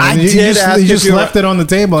Rabbit fan. I and did ask you if just you were- left it on the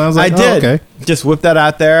table. And I was I like, did. oh, okay. Just whip that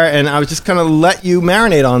out there, and I was just going to let you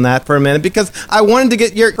marinate on that for a minute because I wanted to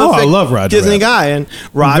get your Oh, I love Roger Disney Rabbit. guy and I'm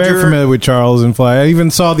Roger. very familiar with Charles and Fly. I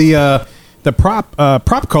even saw the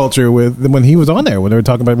prop culture with when he was on there when they were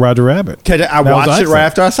talking about Roger Rabbit. I That was watched it excellent. right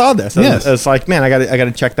after I saw this. Yes. It's like, man, I got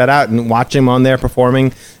to check that out and watch him on there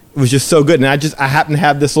performing. was just so good. And I happen to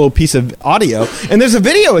have this little piece of audio, and there's a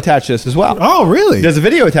video attached to this as well. Oh, really? There's a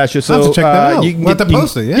video attached to it. So I'll have to check that out. You can We'll have to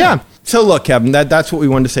post it, yeah. So look, Kevin, that's what we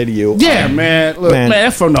wanted to say to you. Yeah, man. Look, man,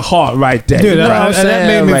 that's from the heart right there. Dude, You know what I'm that saying?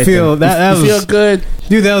 made me Right feel there. that You was feel good.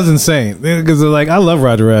 Dude, that was insane. Because like I love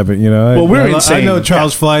Roger Rabbit, you know. Well, we're I insane. know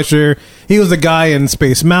Charles Fleischer. He was the guy in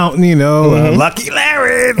Space Mountain, you know. Lucky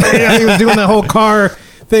Larry. He was doing that whole car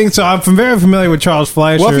thing. So I'm very familiar with Charles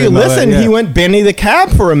Fleischer. Well, if you and all listen, that, yeah. he went Benny the Cab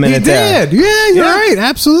for a minute. He did. Yeah, you're right.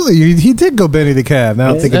 Absolutely. He did go Benny the Cab.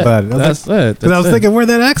 Now I think about it. That's it. Because I was thinking, where'd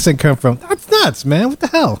that accent come from? That's nuts, man. What the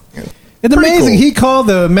hell? It's amazing. cool. He called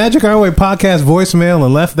the Magic Our Way podcast voicemail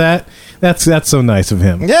and left that. That's so nice of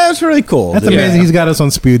him. Yeah, it's really cool. That's Dude. amazing. He's got us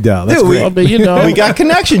on speed dial. That's Dude, great. Well, but you know, We got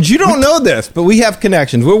connections. You don't know this, but we have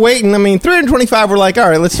connections. We're waiting. I mean, 325, we're like, all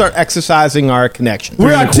right, let's start exercising our connections.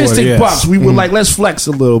 we're 3.25, artistic yes. bucks. We were like, let's flex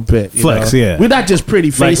a little bit. you Flex, know? yeah. We're not just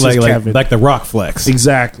pretty faces, Kevin. like the Rock Flex.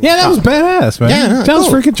 Exactly. Yeah, that was badass, man. Yeah, no, that was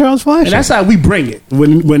cool. freaking Charles Fleischer. And that's how we bring it.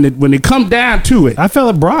 When it come down to it. I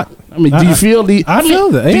felt it brought. I mean, do you feel the? I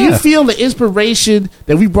feel that, Do you yeah. feel the inspiration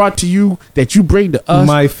that we brought to you that you bring to us?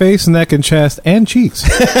 My face, neck, and chest, and cheeks.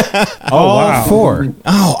 All wow. four.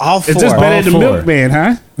 Oh, all four. It's just better than All the four. Milkman,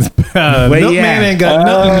 huh? Milkman yeah. ain't got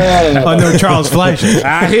nothing on no Charles Fleischer.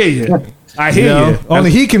 I hear you. I hear You know? you.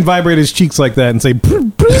 Only he can vibrate his cheeks like that and say,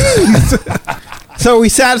 So are we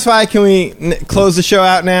satisfied? Can we close the show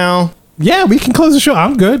out now? yeah, we can close the show.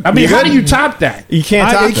 I'm good. I mean, how do you top that? You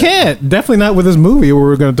can't top I it. can't. Definitely not with this movie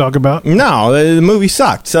we're going to talk about. No, the movie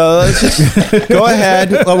sucked. So let's just go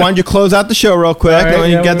ahead. Why don't you close out the show real quick? All right, Why don't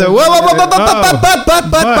you yeah, get the we're-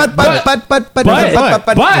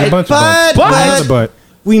 but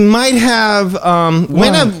we might have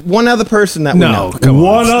one other person that we know. come on.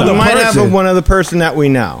 One stop. other We might person. have one other person that we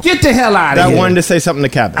know Get the hell out of that here. wanted to say something to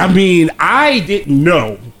Kevin. I mean, I didn't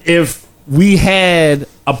know if we had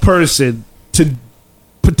a person to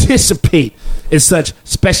participate in such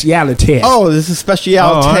speciality. Oh, this is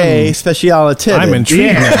speciality. I'm intrigued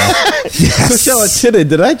Yeah. now. Speciality.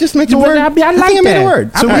 Did I just make a Well, word? I mean, I like think I made that. a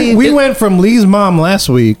word. So we went from Lee's mom last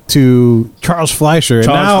week to Charles Fleischer, and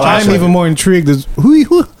Charles now Fleischer. I'm even more intrigued. As who are you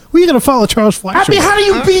going to follow Charles Fleischer? I mean, how do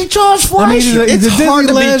you beat Charles Fleischer? It's Disney hard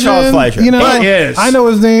to beat Charles Fleischer. You know, It is. I know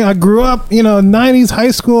his name. I grew up, 90s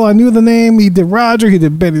high school. I knew the name. He did Roger. He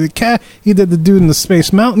did Benny the Cat. He did the dude in the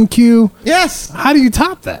Space Mountain Queue. Yes. How do you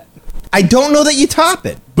top that? I don't know that you top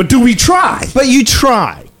it, But do we try? but you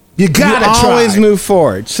try. You gotta you always try. move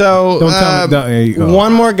forward. So Don't tell me- there you go.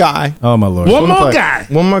 one more guy. Oh my lord! One more play. guy.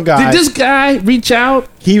 One more guy. Did this guy reach out?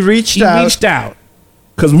 He reached He out. reached out.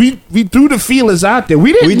 Because we threw the feelers out there.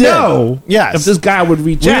 We didn't We did. know Yes. if this guy would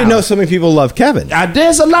reach We out. didn't know so many people love Kevin.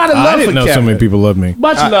 There's a lot of love I didn't for know Kevin. so many people love me.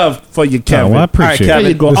 Much love for you, Kevin. well, I All appreciate right, it.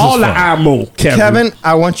 There you go. This is All the fun. ammo, Kevin. Kevin,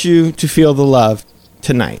 I want you to feel the love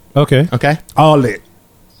tonight. Okay. Okay? All it.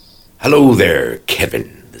 Hello there,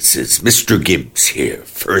 Kevin. This is Mr. Gibbs here,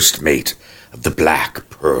 first mate of the Black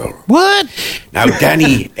Pearl. What? Now,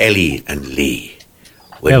 Danny, Ellie, and Lee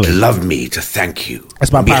would Ellie. love me to thank you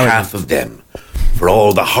That's my on pirate. behalf of them for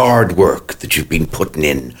all the hard work that you've been putting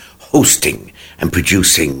in hosting and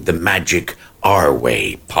producing the Magic Our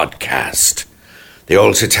Way podcast. They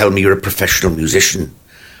also tell me you're a professional musician,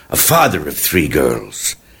 a father of 3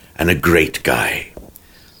 girls, and a great guy.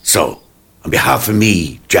 So, on behalf of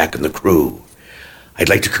me, Jack, and the crew, I'd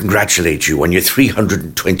like to congratulate you on your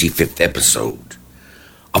 325th episode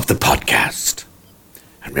of the podcast.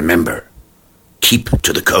 And remember, keep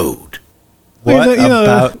to the code. What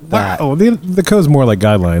about that? Oh, the code's more like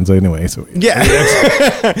guidelines anyway. So, Yeah.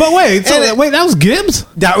 but wait, that was Gibbs.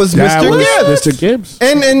 That was That Mr. was Gibbs. Mr. Gibbs.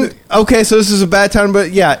 And okay, so this is a bad time,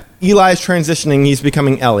 but yeah, Eli's transitioning. He's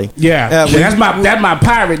becoming Ellie. Yeah, that's my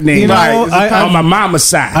pirate name. You know, right. I- on my mama's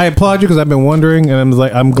side. I applaud you because I've been wondering, and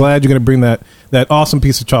I'm glad you're going to bring that awesome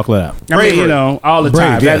piece of chocolate out. I mean, all the Brave,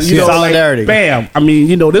 time. yes, You know, yes. like, Solidarity. bam. I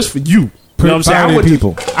mean, this for you. You know what I'm saying? Priority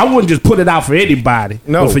people. I wouldn't just put it out for anybody.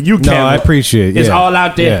 No. But for you, No, Kevin. I appreciate it, It's yeah. all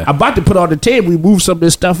out there. Yeah. I'm about to put on the table. We move some of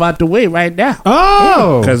this stuff out the way right now.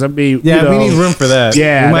 Oh, Because, I mean, yeah, you know, we need room for that.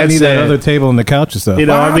 Yeah, we might that's need that it. other table and the couch and stuff. You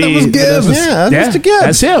know what I mean? that was Gibbs. Yeah, that's Yeah, Mr. Gibbs.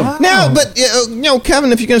 that's him. Now, but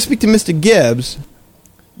Kevin, if you're going to speak to Mr. Gibbs,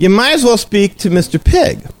 you might as well speak to Mr.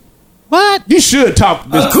 Pig. What? You should talk to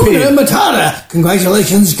this Hakuna pig. Matata.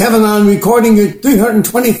 Congratulations, Kevin, on recording your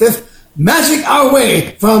 325th Magic Our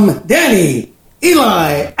Way from Danny,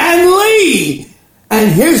 Eli, and Lee.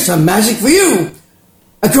 And here's some magic for you.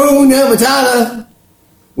 Hakuna Matata.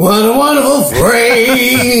 What a wonderful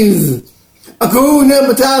phrase. Hakuna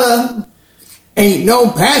Matata. Ain't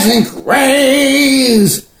no passing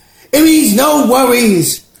craze. It means no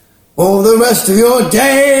worries for the rest of your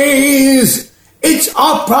days. It's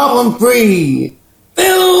a problem-free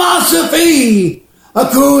philosophy.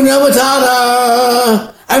 Hakuna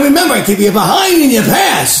Matata. And remember, keep you behind in your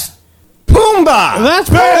past. Pumbaa. That's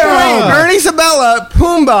Pumbaa. Ernie Sabella,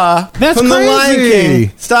 Pumbaa That's from crazy. The Lion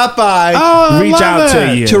King. Stop by Oh, I Reach love out that.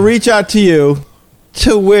 to you. to reach out to you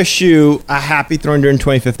to wish you a happy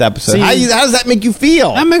 325th episode. See- How does that make you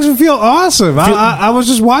feel? That makes me feel awesome. I was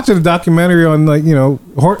just watching a documentary on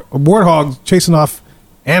warthogs chasing off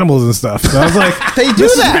animals and stuff. So I was like, They do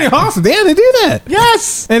this that. is pretty awesome. Yeah, they do that.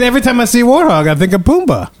 Yes. And every time I see a warthog, I think of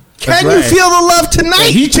Pumbaa. Can you feel the love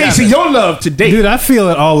tonight? He chasing your love today. Dude, I feel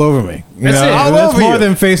it all over me. That's it. All That's over more you.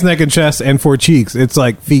 than face, neck, and chest, and 4 cheeks. It's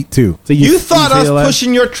like feet too. So You thought us feel that?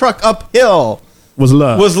 pushing your truck uphill was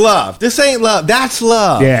love. was love. This ain't love. That's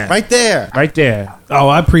love. Yeah. Right there. right there. Oh,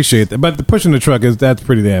 I appreciate that. But the pushing the truck that's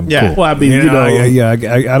pretty damn Yeah. cool. Well, I mean, you know-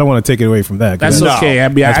 I don't want to take it away from that. 'cause That's okay. I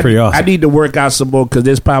mean, That's pretty awesome. I need to work out some more because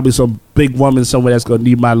there's probably some big woman somewhere that's going to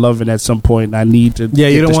need my loving at some point. And I need to. Yeah,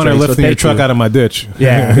 you get don't this want her straight. So lifting your thank truck you. out of my ditch.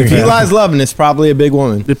 Yeah. If Eli's loving, it's probably a big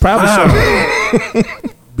woman. There's probably some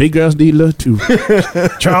big girls need love too.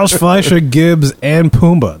 Charles Fleischer, Gibbs, and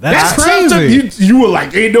Pumbaa. That's crazy. You were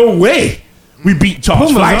like, ain't no way we beat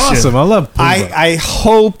Charles Pumbaa's Fleischer. awesome. I love Pumbaa. I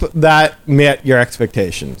hope that met your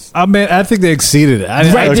expectations. I mean, I think they exceeded it.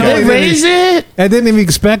 Right? Did they raise it? I didn't even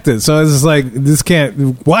expect it. So it's just like, this can't.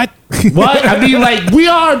 What? What? I mean, like, we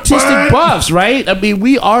are artistic buffs, right? I mean,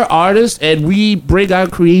 we are artists and we bring our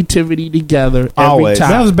creativity together every Always.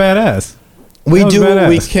 time. That was badass. We That was do what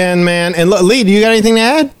we badass. can, man. And look, Lee, do you got anything to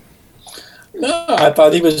add? No, I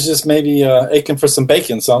thought he was just maybe aching for some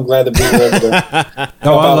bacon, so I'm glad that we were able to.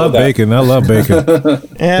 Oh, I about love that? bacon. I love bacon.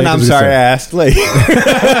 And I'm Bacon's sorry I good asked Lee.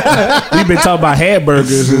 We've been talking about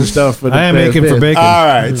hamburgers and stuff. For the I am past aching for bit. bacon. All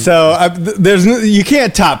right, so there's you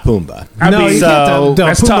can't top Pumbaa. I no, mean, you so can't tell. No,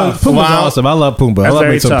 that's tough. Pumbaa's Wow. awesome. I love Pumbaa. I That's love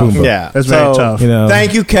very me some tough. Pumbaa. Yeah, That's so, very tough. You know.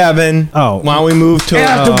 Thank you, Kevin. Oh. Why don't we move to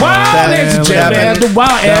After wild, ladies and gentlemen, Kevin, after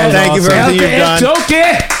wild, thank you for everything you've done.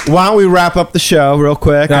 Joking. Why don't we wrap up the show real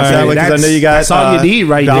quick? All right. Because I know you got That's all you need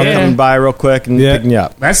right Val there. coming by real quick and Yeah. picking you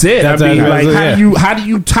up. That's it. That's I mean, it. like, Yeah. how do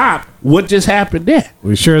you top what just happened there?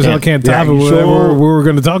 We sure as hell can't Yeah, top it you whatever sure? we were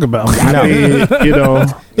going to talk about. I mean, you know,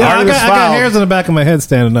 Yeah, I Artemis got Fowl. hairs on the back of my head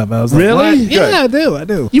standing up. I was like, Really? what? Yeah, I do. I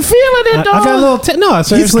do. you feeling it, I dog? got a little. No,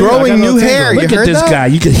 seriously, growing I got a little new tingle. hair. You Look at heard this that? guy.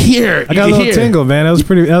 You can hear it. I You got a can little hear tingle, man. That was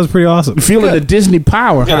pretty awesome. You feeling the Disney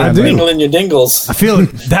power? Got I a do. tingle in your dingles. I feel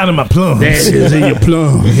it down in my plums. There it is in your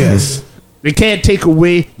plum. Yes. They can't take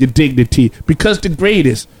away your dignity because the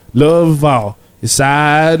greatest love of all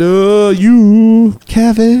inside of you.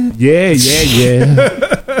 Kevin. Yeah.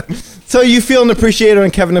 So you feel an appreciator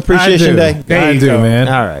on Kevin Appreciation Day? There I you do, go. man.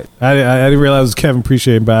 All right. I didn't realize it was Kevin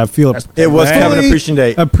Appreciated, but I feel It was Fully Kevin Appreciation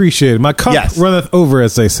Day. appreciated. My cup Yes. runneth over,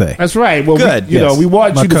 as they say. That's right. Well, Good, we, you yes. know, we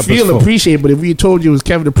want My you to cup is feel full. appreciated, but if we told you it was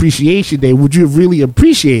Kevin Appreciation Day, would you have really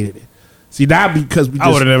appreciated it? See, not because we just... I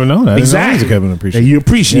would have never known that. I didn't know it Exactly. was a Kevin Appreciated. And you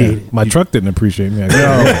appreciate it. My truck didn't appreciate me.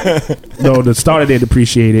 No, the starter didn't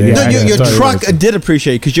appreciate it. Yeah, No, Yeah, your sorry, truck Wilson. did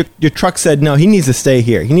appreciate because your truck said no. He needs to stay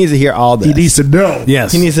here. He needs to hear all this. he needs to know.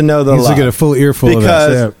 Yes. He needs to know the He needs love. to get a full earful of that.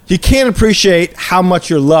 because you can't appreciate how much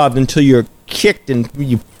you're loved until you're kicked and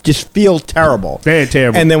you just feel terrible. Very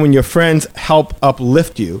terrible. And then when your friends help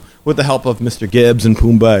uplift you with the help of Mr. Gibbs and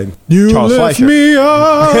Pumbaa and You Charles lift Fleischer me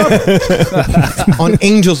up on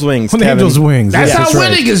Angel's Wings. on Kevin. Angel's Wings. That's Yes, how right.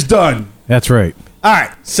 winning is done. That's right. All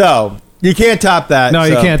right, so you can't top that. No,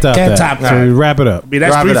 you so- can't top Can't that. top So that. we wrap it up. I mean,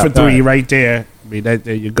 that's Wrap 3 it for up. 3 All right. right there. I mean,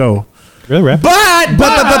 there you go. Really wrap it up.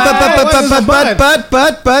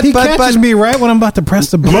 But He catches me right when I'm about to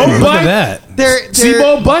press the button. Look at that. See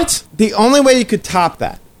more butts? the only way you could top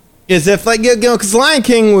that is if, like, you know, because Lion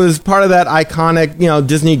King was part of that iconic, you know,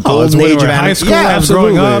 Disney Oh, it's golden when we age were of in high animation. school. Yeah, I was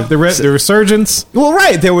growing up. absolutely. The resurgence. Well,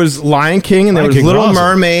 right. There was Lion King, and there Lion was King was Little awesome.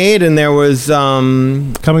 Mermaid, and there was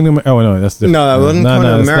Coming to America. Oh, no, that's different. no, that wasn't Coming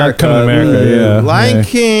to it's America. not Coming to America. Yeah. Lion yeah.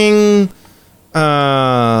 King,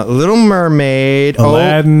 Little Mermaid,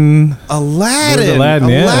 Aladdin. Aladdin, There's Aladdin,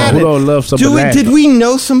 yeah. Aladdin. Who don't love some Do we, Aladdin? did we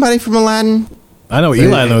know somebody from Aladdin? I know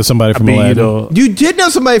Eli knows somebody from I mean, Aladdin. you know, You did know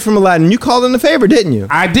somebody from Aladdin. You called in a favor, didn't you?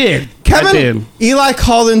 I did. Kevin, I did. Eli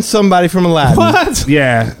called in somebody from Aladdin. What?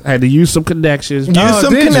 Yeah, I had to use some connections. Use Oh,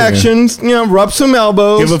 some did you? connections, rub some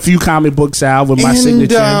elbows. Give a few comic books out with my and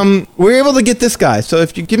signature. we're able to get this guy. So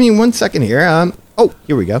if you give me 1 second here.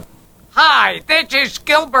 Here we go. Hi, this is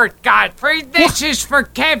Gilbert Godfrey. This is for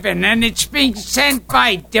Kevin, and it's being sent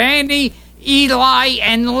by Danny, Eli,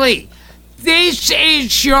 and Lee. This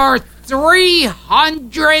is your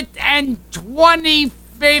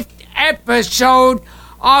 325th episode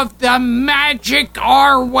of the Magic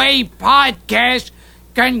Our Way podcast.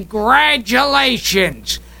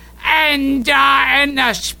 Congratulations. And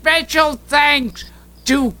a special thanks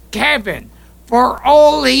to Kevin for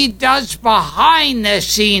all he does behind the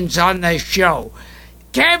scenes on the show.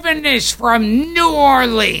 Kevin is from New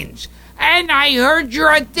Orleans, and I heard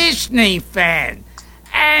you're a Disney fan.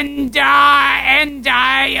 And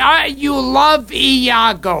you love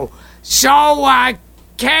Iago. So,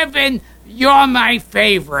 Kevin, you're my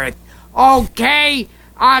favorite. Okay?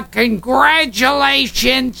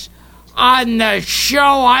 Congratulations on the show,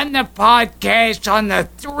 on the podcast, on the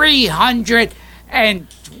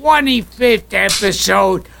 325th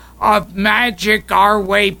episode of Magic Our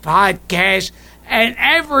Way podcast, and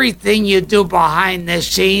everything you do behind the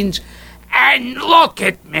scenes. And look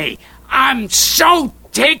at me. I'm so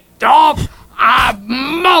ticked off,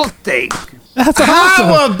 I'm molting. That's awesome.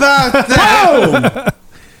 How about that?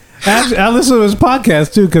 Actually, I listen to his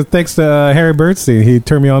podcast too, because thanks to Harry Bernstein, he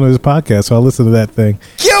turned me on to his podcast, so I listened to that thing.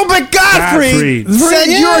 Gilbert Gottfried said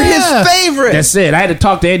you're his favorite. That's it. I had to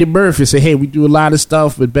talk to Eddie Murphy and say, hey, we do a lot of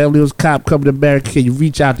stuff with Beverly Hills Cop coming to America. Can you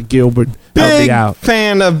reach out to Gilbert? Help me Big out.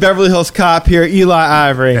 fan of Beverly Hills Cop here, Eli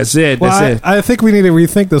Ivory. That's it. Well, That's it. I think we need to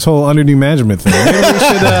rethink this whole under new management thing. Maybe we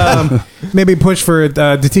should maybe push for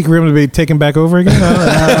Datika Rim to be taken back over again.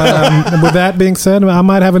 With that being said, I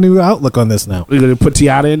might have a new outlook on this now. We're going to put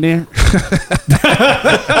Tiana in there?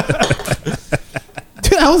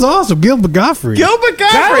 Dude, that was awesome. Gilbert Gottfried. Gilbert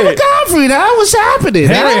Gilbert Gottfried, what's happening?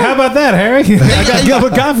 Harry, how about that, Harry? I got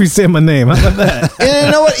Gilbert Gottfried saying my name. How about that? And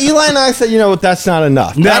you know what? Eli and I said, you know what? That's not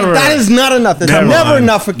enough. That is not enough. That's never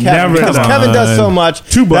enough for Kevin. Never because enough. Kevin does so much.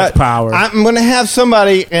 Too much that power. I'm going to have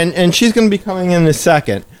somebody, and she's going to be coming in a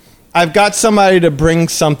second. I've got somebody to bring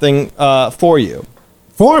something for you.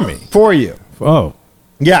 For me? For you. Oh.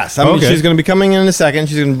 Yes. I mean, Okay. she's going to be coming in a second.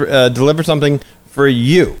 She's going to deliver something for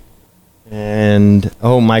you. And,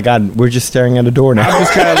 oh, my God, we're just staring at a door now. I'm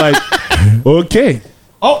just kind of like, okay.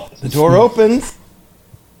 Oh, the door opens.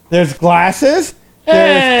 There's glasses.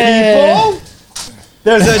 There's people.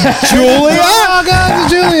 There's a Julia. Oh, God,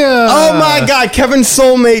 Julia. Oh, my God. Kevin's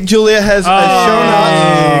soulmate, Julia, has shown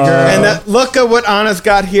up. And look at what Anna's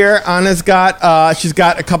got here. Anna's got, she's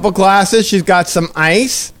got a couple glasses. She's got some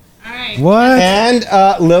ice. What? And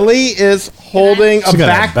Lily is holding a She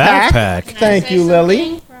got a backpack. backpack. Thank you,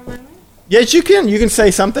 Lily. Yes, you can. You can say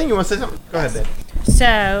something. You want to say something? Go ahead, then.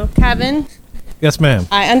 So, Kevin, Yes, ma'am.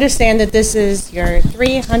 I understand that this is your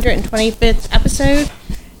 325th episode,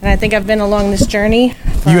 and I think I've been along this journey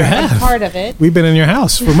for You a have. part of it. We've been in your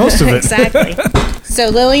house for most of it. Exactly. So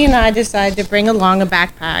Lily and I decided to bring along a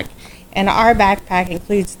backpack, and our backpack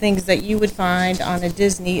includes things that you would find on a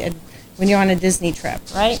Disney when you're on a Disney trip,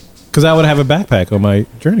 right? Because I would have a backpack on my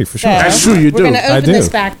journey for sure. So, That's true, you We're do. going to I open do. this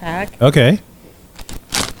backpack. Okay.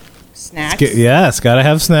 Snacks, Yes, gotta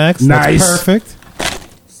have snacks. Nice. That's perfect.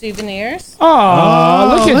 souvenirs,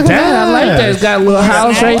 Oh, look at look at that. I like that. that. It's got a little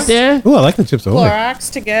house right there. Oh, I like the Chips Ahoy.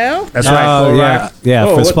 Clorox to go. That's right. Oh, yeah. Yeah, Oh,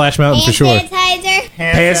 for what- Splash Mountain for sure. Hand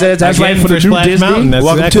sanitizer. That's right for the new Splash Disney. Mountain. That's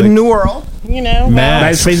Welcome exactly. to the new world. You know, Mask.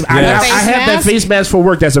 Nice face. I Yes. have that Face face mask for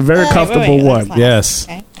work. That's a very comfortable wait, one. that's Yes.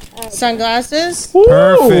 okay. Sunglasses.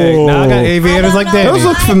 Perfect. Now I got aviators like Danny. Those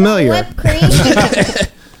look familiar. Whipped cream.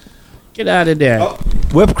 Get out of there.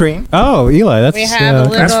 Whipped cream. Oh, Eli, that's We have a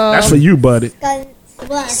little That's for you, buddy.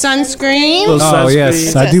 sunscreen. Little Oh, sunscreen.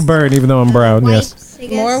 yes. I do burn even though I'm brown. Yes.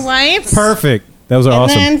 More wipes. Perfect. Those are And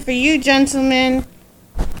awesome. then for you gentlemen,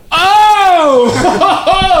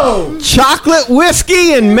 Oh! Chocolate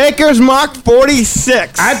whiskey and Maker's Mark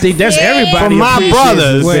 46. I think that's everybody. From my appreciates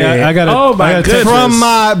brothers. this Wait, thing. I gotta- Oh my I gotta goodness. From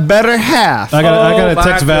my better half. I gotta Oh, my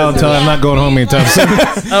text Val and tell her I'm not going home anytime soon.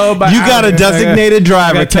 Oh my. You got a designated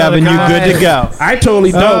driver, gotta tell Kevin. the You guy. good to go. I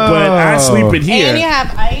totally don't, but I sleep in and you here.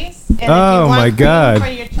 have ice. And if Oh, you want my cream God. For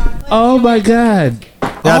your chocolate, Oh my god.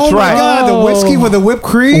 That's Oh my right. God, the whiskey with the whipped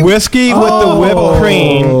cream? Whiskey with the whipped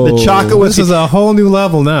cream. The chocolate This whiskey. is a whole new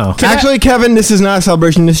level now. Actually, Kevin, this is not a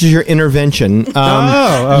celebration. This is your intervention. You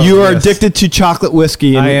are yes. addicted to chocolate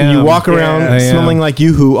whiskey, and I am. you walk around Yeah, I am. smelling like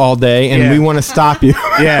Yoo-hoo all day, and Yeah. we want to stop you.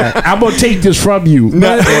 Yeah, I'm gonna take this from you.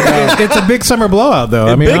 It's a big summer blowout, though.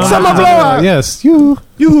 I mean, Big I don't summer have to- blowout. Yes, you.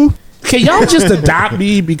 Can y'all just adopt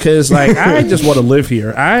me because like I just want to live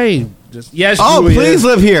here? I just yes. Oh, Julia. please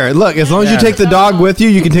live here. Look, as long as you take the dog with you,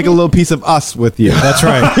 you can take a little piece of us with you. That's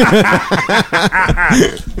right.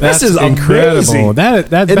 This is incredible. amazing. That Isn't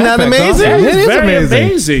that backpack's amazing? awesome. That It is is very amazing.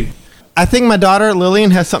 amazing. I think my daughter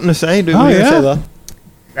Lillian has something to say. Do Oh, you yeah? say, Lil?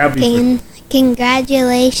 That'd be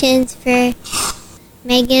Congratulations for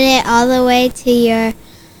making it all the way to your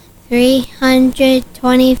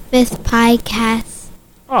 325th podcast.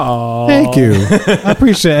 Oh, Thank you. I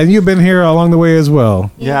appreciate it. And you've been here along the way as well.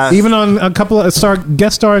 Yes. Even on a couple of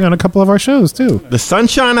guest starring on a couple of our shows too. The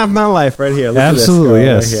sunshine of my life right here. Look Absolutely,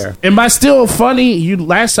 at this girl yes. right here. am I still funny? You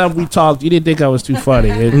last time we talked, you didn't think I was too funny.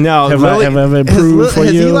 No, have Lily, I improved for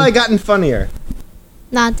has you? Eli gotten funnier?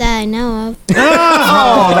 Not that I know of.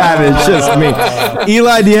 Oh, that is just me.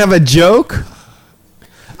 Eli, do you have a joke?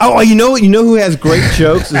 Oh, you know who has great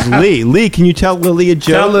jokes is Lee. Lee, can you tell Lily a joke?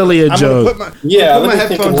 Tell Lily a joke. Yeah, put my let me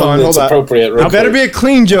think of headphones one on. that's Hold on. appropriate. It better be a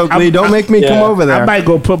clean joke, Lee. Don't make me come over there. I might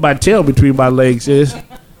go put my tail between my legs. Is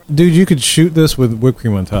Dude, you could shoot this with whipped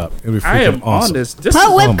cream on top. It'd be freaking I am awesome. on this. Put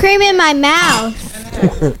whipped cream in my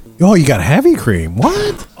mouth. Oh, you got heavy cream.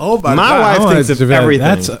 What? Oh my My god! wife thinks of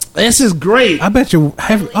everything. This is great. I bet you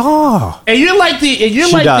heavy. Oh, And you're like the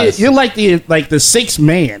does. you're like the sixth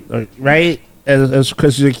man, right?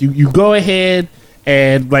 Because you go ahead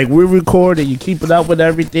and like we record and you keep it up with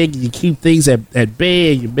everything. You keep things at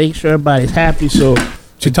bay. And you make sure everybody's happy. So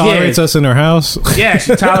she tolerates us in her house. Yeah,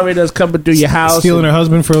 she tolerates us coming through your house, Stealing her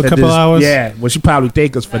husband for a couple hours. Yeah, well, she probably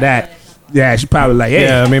thank us for that. Yeah, she probably like, hey.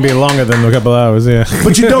 Yeah, maybe longer than a couple hours. Yeah,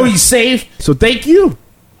 But you know he's safe, so thank you.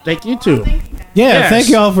 Thank you too. Yeah, Yes. thank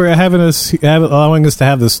you all for allowing us to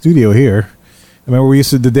have the studio here. I remember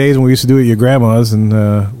the days when we used to do it at your grandma's, and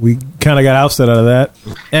we kind of got ousted out of that.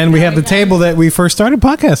 And we have the table that we first started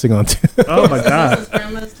podcasting on. Oh my god,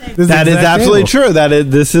 That is absolutely true.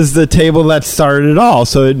 This is the table that started it all,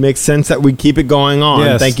 so it makes sense that we keep it going on.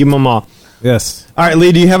 Yes. Thank you, Mama. Yes. All right,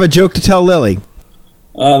 Lee, do you have a joke to tell Lily?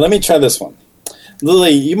 Let me try this one. Lily,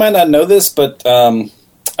 you might not know this, but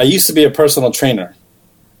I used to be a personal trainer.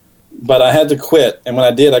 But I had to quit, and when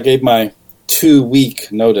I did, I gave my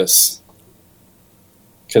 2-week notice.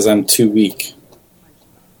 Because I'm too weak.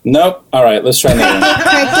 Nope. All right, let's try another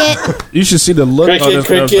one. Cricket. you should see the look Cricket, on his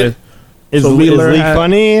cricket. Is So we Lee learn how-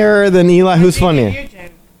 funnier than Eli? Who's funnier?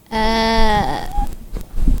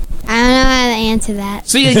 I don't know how to answer that.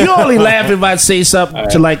 See, you only laugh if I say something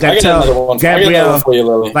to like I I got another tell one. I got another Gabrielle one for you,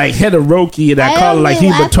 Lily. like Hideroki and I call it only like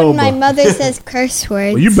laugh when my Hematoba. mother says curse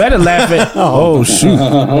words. Well, you better laugh at. Oh shoot!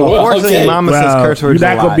 Unfortunately, okay. Mama says Wow. curse You're words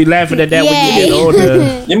not a gonna lot. be laughing at that when you Yay. get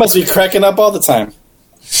older. You must be cracking up all the time.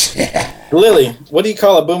 Lily, what do you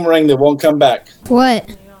call a boomerang that won't come back? What?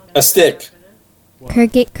 A stick.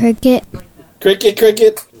 Cricket, cricket. Cricket,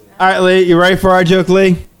 cricket. All right, Lee, you ready for our joke,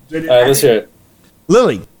 Lee? All right, let's hear it.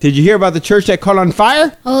 Lily, did you hear about the church that caught on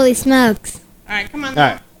fire? Holy smokes. All right, come on. All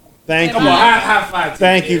right. Thank Come you. on, high five. to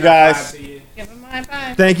Thank you, High guys. five to you. Give him a high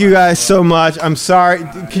five. Thank you guys so much. I'm sorry.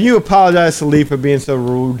 Can you apologize to Lee for being so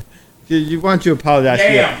rude? Why don't you apologize to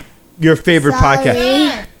Damn. your favorite podcast?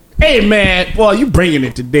 Sorry. Hey man, boy, you bringing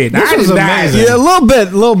it today. Now, This I was did not- amazing. Yeah, a little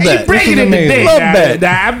bit. You bringing it amazing. today. Little Now, bit.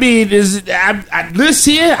 now, I mean, this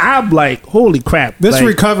here, I'm like, holy crap. This like,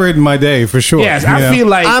 recovered my day for sure. yes, you I know? feel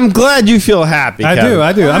like I'm glad you feel happy. I Kevin. do.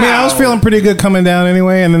 I mean, I was feeling pretty good coming down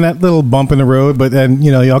anyway, and then that little bump in the road. But then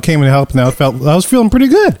y'all came and helped, and I was feeling pretty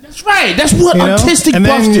good. that's right. That's what You know? artistic and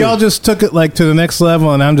buffs then do. y'all just took it like to the next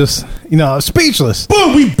level, and I'm just speechless.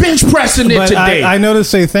 Boom, we bench pressing it But today. I know to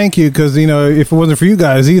say thank you because if it wasn't for you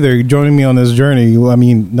guys either joining me on this journey, I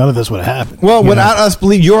mean, none of this would have happened. Well, you without us,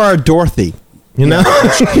 believe you're our Dorothy. You know,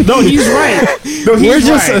 no, he's right. No, he's we're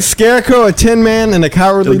just right. a scarecrow, a tin man, and a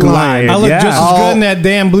cowardly The lion. lion. I look Yeah. just as good in that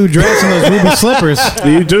damn blue dress and those ruby slippers.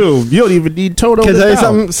 You do. You don't even need Toto. Can I tell you to know.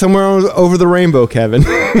 something? Somewhere over the rainbow, Kevin.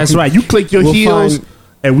 That's right. You click your We'll heels, find-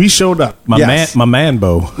 and we showed up. My Yes. man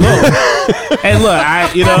bow. And look,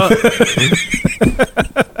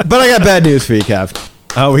 But I got bad news for you, Kev.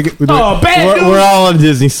 Oh, bad news. We're all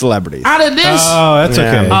Disney celebrities. Out of this. Oh, that's Yeah.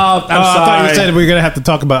 okay. Oh, I'm I thought sorry. you said we were gonna have to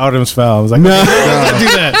talk about Artemis Fowl. I was like, No. let's do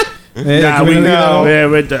that. Yeah, Nah, can we do know. that? Yeah,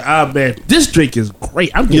 with the, man, this drink is great.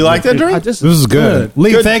 I'm getting like that drink? This is good.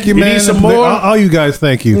 Lee, Good. thank you, You man. need some more? All you guys,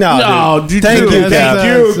 thank you. No, dude. dude. Thank you, Thank Kev.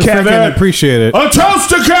 you, freaking Kevin. appreciate it. A toast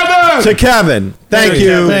to Kevin. To Kevin. Thank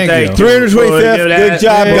you. Thank you. 325th. Good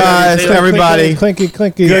job, guys. Everybody. Clinky.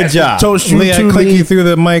 Good job. Toast you Lee, I too, click Lee. you through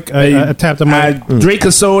the mic. I tapped the mic. Drink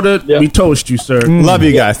a soda. Yep. We toast you, sir. Love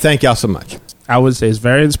you guys. Thank y'all so much. I would say it's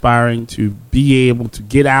very inspiring to be able to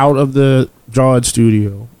get out of the drawing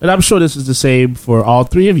studio, and I'm sure this is the same for all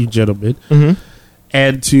three of you gentlemen,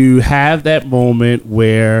 and to have that moment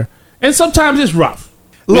where, and sometimes it's rough.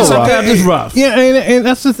 Sometimes it's rough. Yeah, and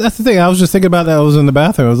that's the thing. I was just thinking about that. I was in the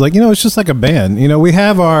bathroom. I was like, it's just like a band. We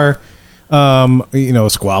have our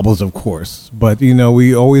Squabbles, of course. But,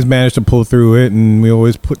 we always manage to pull through it, and we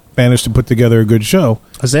always manage to put together a good show.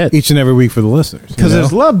 That's it. Each and every week for the listeners. Because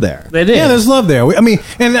there's love there. It is. Yeah, there's love there. And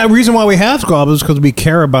the reason why we have Squabbles is because we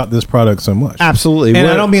care about this product so much. Absolutely. And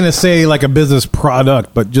I don't mean to say like a business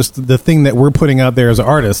product, but just the thing that we're putting out there as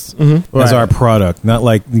artists as our product. Not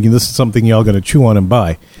like this is something y'all going to chew on and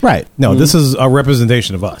buy. Right. No, this is a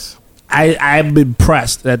representation of us. I'm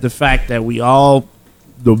impressed at the fact that we all,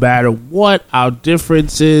 no matter what our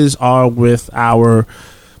differences are with our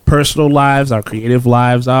personal lives, our creative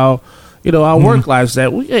lives, our work lives,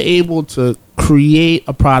 that we are able to create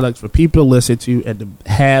a product for people to listen to and to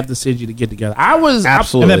have the synergy to get together.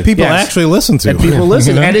 Absolutely. And that people actually listen to. And people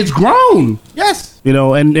listen. And it's grown. Yes.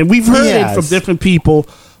 And we've heard it from different people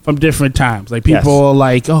from different times. Like people are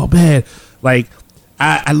like, oh man, like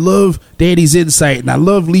I love Danny's insight, and I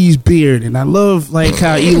love Lee's beard, and I love like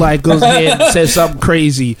how Eli goes ahead and says something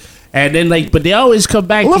crazy, and then but they always come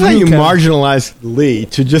back. I love to how you Kevin. marginalized Lee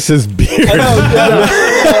to just his beard.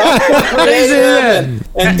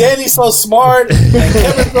 And Danny's so smart, and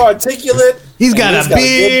Kevin's so articulate. He's got a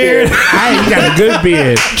beard. He got a good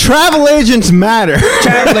beard. Travel agents matter.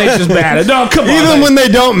 Travel agents matter. No, come on. Even when they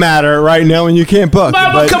don't matter right now when you can't book.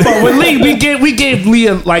 But come on, with Lee, we gave Lee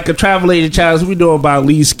a travel agent challenge. We know about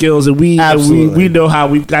Lee's skills, and we know how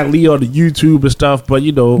we've got Lee on the YouTube and stuff. But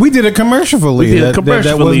we did a commercial for Lee that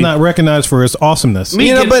was not recognized for its awesomeness.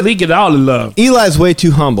 Lee get all the love. Eli's way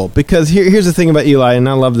too humble because here's the thing about Eli, and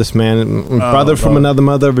I love this man, brother from another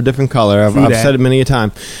mother of a different color. I've said it many a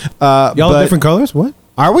time. Y'all different colors? What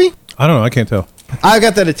are we? I don't know. I can't tell. I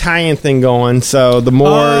got that Italian thing going, so the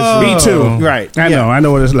Moors. Me too. Right. I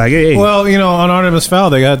know what it's like. Hey. Well, on Artemis Fowl,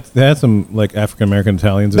 they had some like African American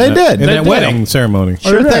Italians. In that wedding ceremony.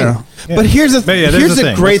 Sure thing. Yeah. But here's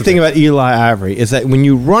the great thing about Eli Ivory is that when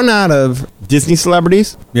you run out of Disney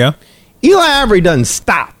celebrities, Eli Ivory doesn't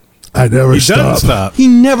stop. He doesn't stop. He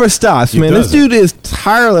never stops, man. This dude is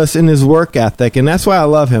tireless in his work ethic, and that's why I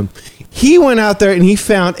love him. He went out there and he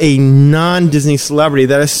found a non-Disney celebrity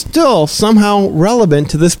that is still somehow relevant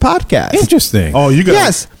to this podcast. Interesting. Oh, you got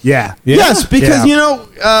yes, yes, because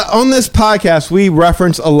on this podcast we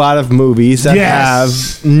reference a lot of movies that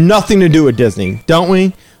have nothing to do with Disney, don't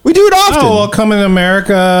we? We do it often. Oh, well, Coming to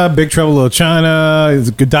America, Big Trouble in Little China,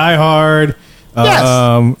 Die Hard.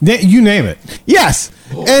 Yes. You name it. Yes.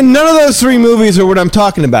 And none of those three movies are what I'm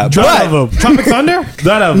talking about. Tropic Thunder?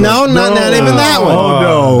 None of them. No, not even that one. Oh,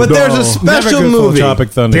 no. But there's a special movie. Tropic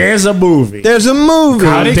Thunder. There's a movie.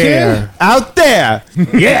 Out there.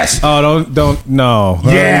 Yes. Oh, don't. No.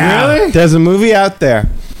 Yeah. Really? There's a movie out there.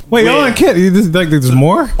 Wait, hold on, kid. There's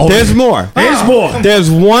more? Oh, there's more. There's more.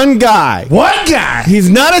 There's one guy. He's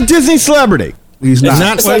not a Disney celebrity. He's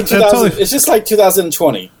not. It's just like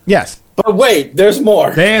 2020. Yes. But wait, there's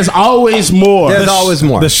more. There's always more. There's always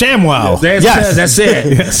more. The ShamWow. That's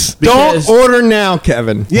it. Yes. Don't order now,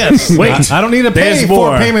 Kevin. Yes. Wait. I don't need to pay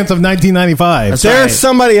for payments of $19.95. There's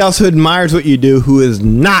somebody else who admires what you do who is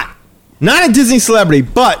not a Disney celebrity,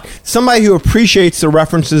 but somebody who appreciates the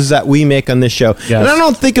references that we make on this show. Yes. And I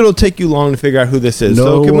don't think it'll take you long to figure out who this is.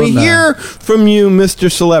 So can we hear from you,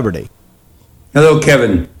 Mr. Celebrity? Hello,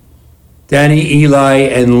 Kevin. Danny, Eli,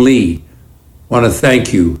 and Lee want to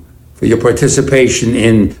thank you for your participation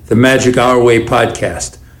in the Magic Our Way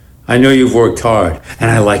podcast. I know you've worked hard, and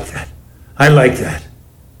I like that.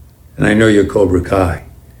 And I know you're Cobra Kai.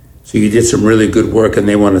 So you did some really good work, and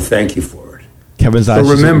they want to thank you for it. Kevin's eyes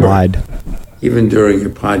are wide. Even during your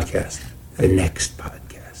podcast, the next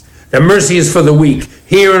podcast, the mercy is for the weak,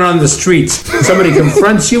 here and on the streets. Somebody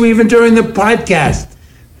confronts you even during the podcast.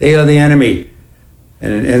 They are the enemy,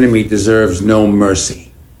 and an enemy deserves no mercy.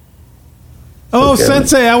 Oh, okay,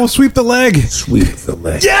 Sensei, I will sweep the leg. Sweep the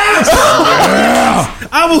leg. Yes! Yeah!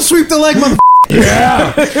 I will sweep the leg, motherfucker.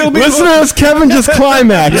 Yeah. Listeners, Kevin just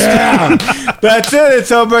climaxed. Yeah. That's it.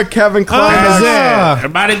 It's over. Kevin climaxed.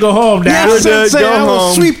 Everybody go home now. Yes, Sensei, I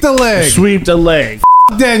will sweep the leg. Sweep the leg.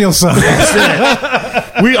 Danielson. That's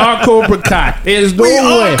it. We are Cobra Kai. There's no way.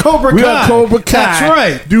 We are Cobra Kai. That's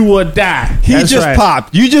right. Do or die. He just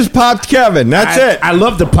popped. You just popped Kevin. That's it. I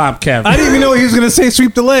love to pop Kevin. I didn't even know he was going to say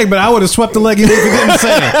sweep the leg, but I would have swept the leg even if he didn't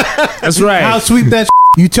say it. That's right. I'll sweep that.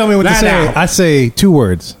 You tell me what to say. I say 2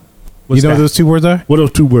 words. You know what those 2 words are? What are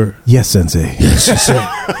those 2 words? Yes, Sensei. Yes, Sensei.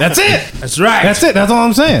 That's it. That's right. That's it. That's all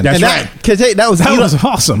I'm saying. That's right. That was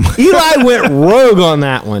awesome. Eli went rogue on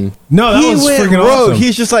that one. No, that was freaking awesome.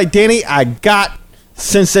 He's just like, Danny, I got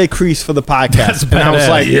Sensei Kreese for the podcast. That's and I was badass.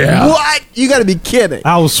 like, Yeah. what? You got to be kidding.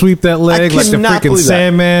 I will sweep that leg like the cannot freaking believe that.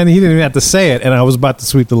 Sandman. He didn't even have to say it, and I was about to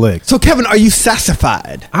sweep the leg. So, Kevin, are you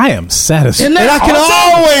sassified? I am satisfied. And I can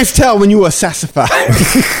always tell when you are sassified.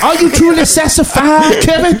 Are you truly sassified,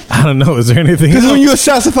 Kevin? I don't know. Is there anything Because else? when you're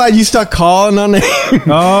sassified, you start calling on it.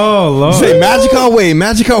 Oh, Lord. Say, magic our way,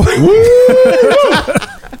 magic our way.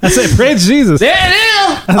 I said, praise Jesus. There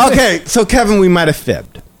it is. Okay, so, Kevin, we might have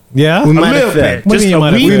fibbed. Yeah? We might little have fibbed. bit. What Just do you a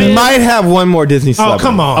might have wee fibbed? We bit. might have one more Disney Oh, celebrity.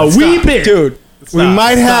 come on. A wee bit. Dude. we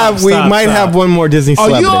might have one more Disney Are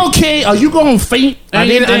celebrity. you okay? Are you going to faint?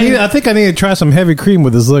 I think I need to try some heavy cream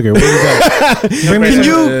with this liquor. What do you got? Bring me Can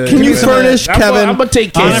some- you furnish I'm Kevin I'm gonna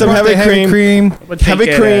take care on of some it. heavy cream? Heavy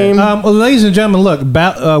cream. Well, ladies and gentlemen,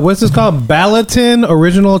 look. What's this called? Ballatin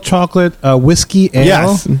Original Chocolate Whiskey Ale.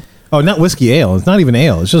 Yes. Oh, not whiskey ale. It's not even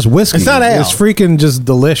ale. It's just whiskey. It's not ale. It's freaking just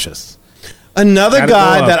delicious. Another Gotta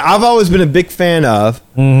guy go up. that I've always been a big fan of,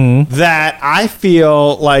 that I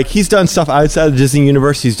feel like he's done stuff outside of the Disney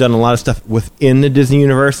universe. He's done a lot of stuff within the Disney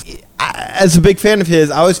universe. As a big fan of his,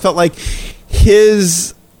 I always felt like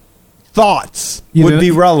his thoughts would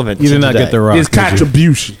be relevant. You to did not today. get the Rock. His did you?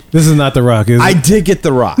 contribution. This is not the Rock, is it? I did get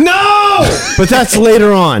the Rock. No! But that's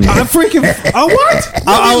later on. I'm freaking. Oh,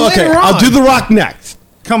 what? Okay, Later on. I'll do the Rock next.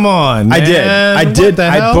 Come on, I man. did. I What did. the I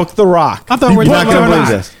hell? booked the Rock. I thought we were You're not talking gonna about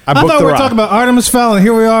believe this. I booked thought the we were Rock. talking about Artemis Fowl, and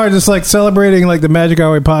here we are, just like celebrating like the Magic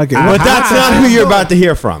Our Way podcast. But that's not who you're about to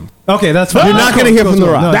hear from. Okay, that's fine. You're not gonna hear from The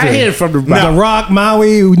Rock. Not hear from The Rock. The Rock,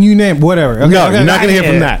 Maui, you name whatever. Okay, No, okay. you're not going to hear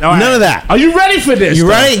from that. All right. None of that. Are you ready for this? You though?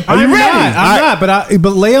 ready? Are you I'm ready? not. I'm not.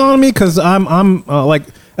 But lay on me because I'm like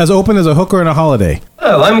as open as a hooker in a holiday.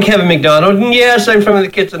 Oh, I'm Kevin McDonald, and yes, I'm from the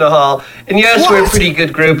Kids in the Hall, and yes, we're a pretty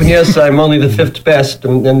good group, and yes, I'm only the fifth best,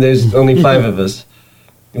 and there's only 5 of us.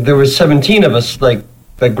 If there were 17 of us, like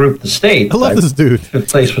that group, the state. I love this dude. Fifth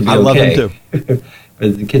place would be I love okay. him too. For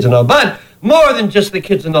the Kids in the Hall, but more than just the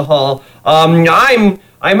Kids in the Hall, I'm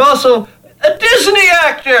also a Disney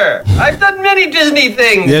actor. I've done many Disney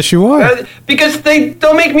things. Yes, you are. Because they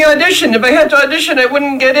don't make me audition. If I had to audition, I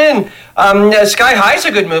wouldn't get in. Sky High's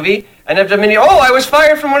a good movie, and I've done many. Oh, I was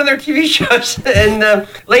fired from one of their TV shows in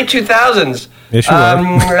late 2000s. Yes, you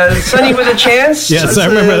were. Sunny with a Chance. Yes, I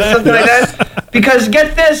remember that. Something like that. Because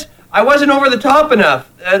get this, I wasn't over the top enough.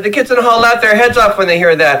 The kids in the hall laugh their heads off when they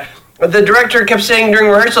hear that. The director kept saying during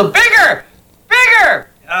rehearsal, "Bigger, bigger."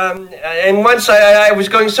 And once I was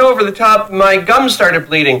going so over the top, my gums started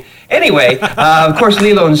bleeding. Anyway, of course,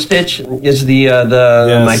 Lilo and Stitch is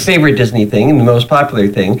my favorite Disney thing and the most popular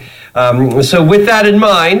thing. So with that in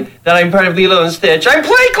mind, that I'm part of Lilo and Stitch, I'm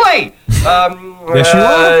Blakely. Yes, you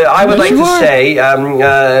are. I would Yes, like you to are.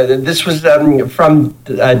 say this was from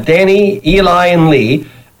Danny, Eli, and Lee.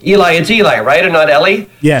 Eli, it's Eli, right, and not Ellie?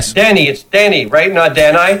 Yes. Danny, it's Danny, right, not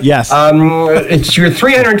Danai? Yes. It's your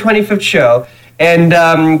 325th show.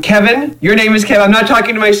 And Kevin, your name is Kevin. I'm not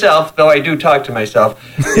talking to myself, though I do talk to myself.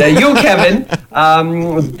 You, Kevin,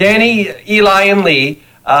 Danny, Eli, and Lee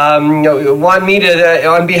want me to,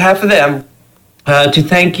 on behalf of them, to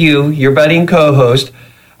thank you, your buddy and co-host.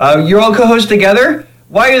 You're all co-hosts together?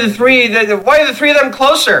 Why are the three of them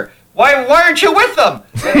closer? Why aren't you with them?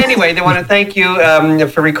 Anyway, they want to thank you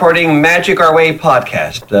for recording Magic Our Way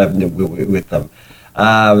podcast with them.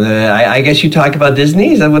 I guess you talk about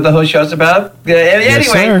Disney. Is that what the whole show's about? Anyway,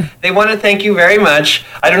 sir. they want to thank you very much.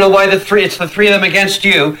 I don't know why it's the three of them against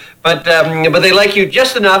you, but they like you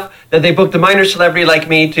just enough that they booked a minor celebrity like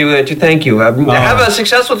me to thank you. Have a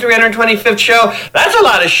successful 325th show. That's a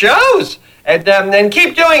lot of shows, and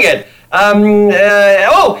keep doing it.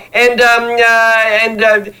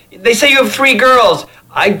 They say you have 3 girls.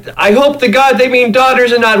 I hope to God they mean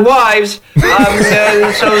daughters and not wives.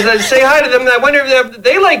 So say hi to them. I wonder if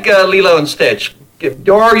they like Lilo and Stitch.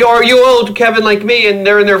 Or you old Kevin like me and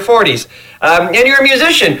they're in their 40s. And you're a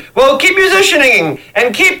musician. Well, keep musicianing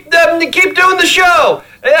and keep doing the show.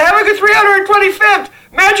 Have a good 325th.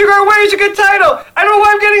 Magic Our Way is a good title. I don't know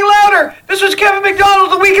why I'm getting louder. This was Kevin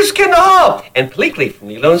McDonald, the weakest kid in the hall. And Pleakley from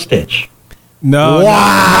Lilo and Stitch. No.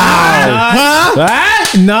 Wow.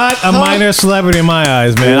 Not a minor celebrity in my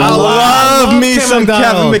eyes, man. I love me Kevin some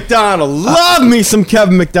McDonald. Kevin McDonald. Love me some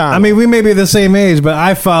Kevin McDonald. I mean, we may be the same age, but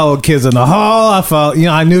I followed Kids in the Hall.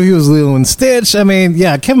 I knew he was Lilo and Stitch. I mean,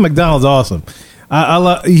 yeah, Kevin McDonald's awesome.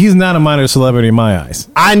 He's not a minor celebrity in my eyes.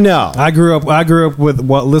 I know. I grew up with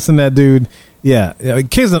listening to that dude. Yeah,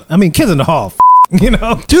 Kids in the Hall. You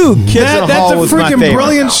know, dude, Kids in the that's Hall a was my freaking favorite.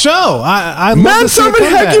 brilliant show. I love to see it Manservant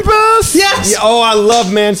come back. Hecubus. Yes. Yeah, oh, I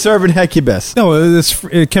love Manservant Hecubus.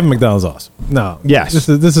 No, Kevin McDonald's awesome. No. Yes.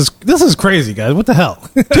 This is crazy, guys. What the hell?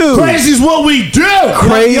 Dude. Crazy's what we do.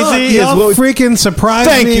 Crazy Y'all is what freaking surprised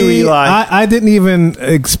Thank me. you, Eli. I didn't even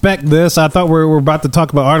expect this. I thought we were about to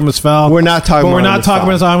talk about Artemis Fowl. We're not talking But about we're not Artemis talking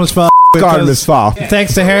Fowl. about Artemis Fowl. Artemis Fowl.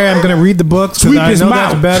 Thanks to Harry, I'm going to read the books because Sweep I his know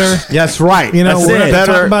mouth. that's better. That's right. You know, That's we're it. not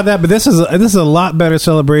talking about that, but this is a lot better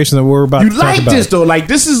celebration than we're about You to talk like about. this though? Like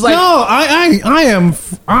this is like No, I am.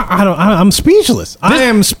 I'm speechless. I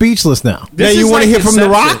am speechless now. Now you want to hear from The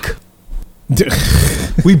Rock?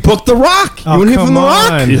 We booked The Rock. You Oh, want to hear come from The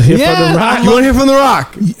Rock? on. You Yeah, want to hear from The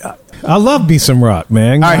Rock? I love me some Rock,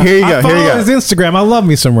 man. All right, here you I go, follow here you go. his Instagram. I love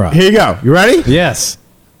me some Rock. Here you go. You ready? Yes,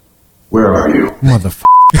 Where are you? motherfucker.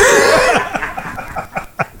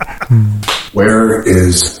 Where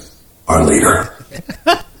is our leader?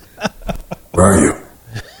 Where are you?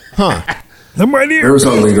 I'm right here. Where is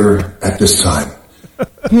our leader at this time?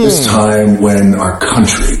 This time when our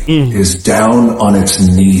country is down on its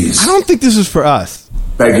knees, I don't think this is for us.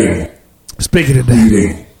 begging, speaking of that.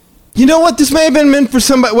 pleading. You know what? This may have been meant for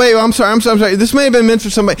somebody. Wait, I'm sorry. This may have been meant for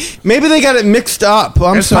somebody. Maybe they got it mixed up.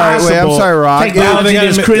 I'm It's sorry. Wait, I'm possible. sorry, Rock. Technology,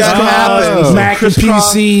 there's Chris that happens. Cross, Mac and Chris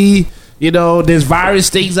Cross. PC. You know, there's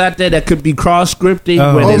virus things out there that could be cross scripting.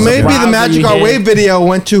 Well, maybe the Magic Our Way video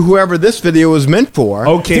went to whoever this video was meant for.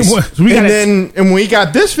 Okay, so and we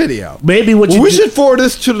got this video. Maybe what you we do- should forward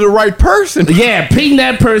this to the right person. Yeah, ping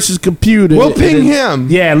that person's computer. We'll and ping then- him.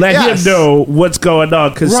 Yeah, let Yes. him know what's going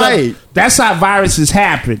on. Cause Right. that's how viruses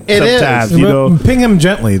happen. It is. sometimes, you know. Ping him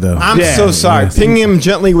gently, though. I'm Yeah. so sorry. Yes. Ping him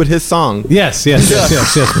gently with his song. Yes,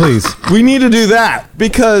 please. We need to do that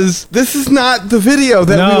because this is not the video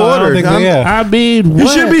that No, we I don't ordered. think I'm- yeah. I mean, You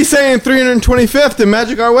what? should be saying 325th and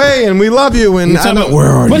Magic Our Way, and we love you. And I don't, Where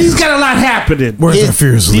are But you? he's got a lot happening. Where's our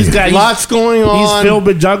fears He's leader? got lots going on. He's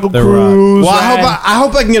filming Jungle The Cruise. Well, right? I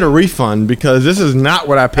hope I can get a refund because this is not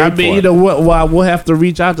what I paid I mean, for. you know what? Well, we'll have to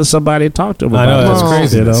reach out to somebody and talk to him I about know, this. that's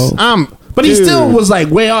crazy. You know? But he dude. still was like,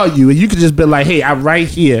 "Where are you?" And you could just be like, "Hey, I'm right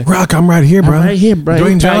here." Rock, I'm right here, bro. I'm right here, bro.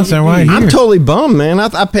 Dwayne Johnson, right here. I'm totally bummed, man.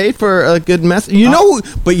 I paid for a good message. You know,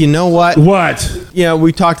 but you know what? What? Yeah,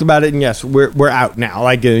 we talked about it, and yes, we're out now.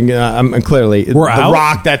 Like, I'm clearly We're the out?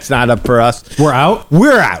 Rock. That's not up for us. We're out.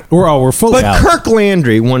 We're out. We're fully But out. Kirk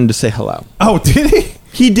Landry wanted to say hello. Oh, did he?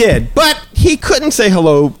 He did, but he couldn't say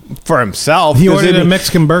hello for himself. He 'cause ordered it- a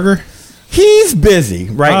Mexican burger. He's busy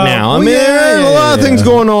right now. I mean, there's a lot of things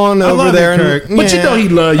going on I over love there. you, Kirk. and- But you know he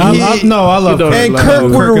love you. I love Kirk. And I Kirk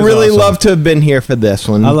love would have is really awesome. loved to have been here for this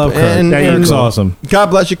one. I love Kirk. And, Kirk's and awesome.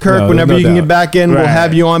 God bless you, Kirk. No, Whenever no you can doubt. get back in, we'll Right.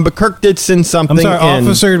 have you on. But Kirk did send something I'm sorry, in.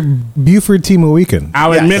 Officer Buford T. Mohican.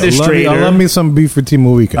 Our Yes. administrator. I love me some Buford T.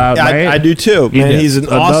 Mohican. I do too. He Man, did. he's an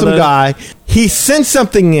awesome Another- guy. He sent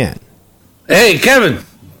something in. Hey, Kevin.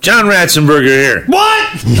 John Ratzenberger here. What?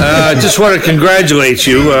 Just want to congratulate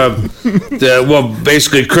you.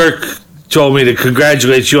 Basically, Kirk told me to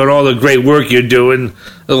congratulate you on all the great work you're doing,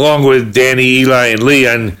 along with Danny, Eli, and Lee,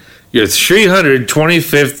 on your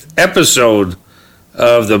 325th episode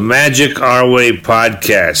of the Magic Our Way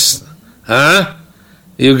podcast. Huh?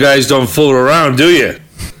 You guys don't fool around, do you?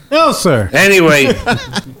 No, sir. Anyway,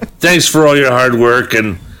 thanks for all your hard work,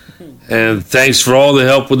 and thanks for all the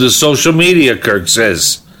help with the social media, Kirk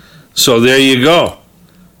says. So there you go.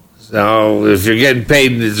 Now, if you're getting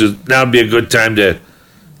paid, now would be a good time to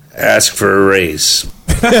ask for a raise.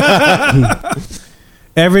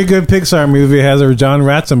 Every good Pixar movie has a John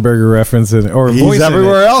Ratzenberger reference in it, or He's voice in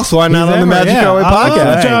everywhere it. else. Why not He's on the everywhere, Magic yeah. Our Way I love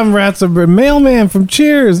podcast? John Ratzenberger, mailman from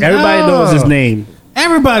Cheers. Everybody knows his name.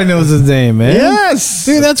 Everybody knows his name, man. Yes.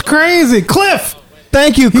 Dude, that's crazy. Cliff.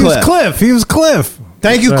 Thank you, He was Cliff. Cliff. He was Cliff.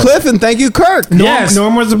 Thank you, Right. Cliff, and thank you, Kirk. Yes.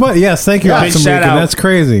 Norm was the butt. Yes, thank you, Big Officer shout Mohican. out. That's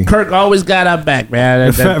crazy. Kirk always got our back, man.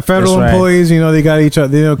 The federal that's right. employees, you know, they got each other.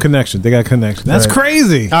 They know connection. They got connection. That's Right.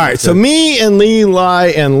 crazy. All right, so me and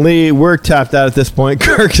Eli and Lee, we're tapped out at this point.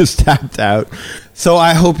 Kirk is tapped out. So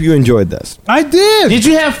I hope you enjoyed this. I did. Did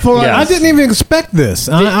you have fun? I didn't even expect this.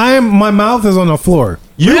 I am. My mouth is on the floor.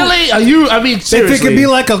 Really? Are you? I mean, seriously. If it could be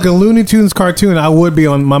like a Looney Tunes cartoon, I would be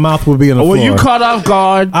on. My mouth would be on the Were floor. you caught off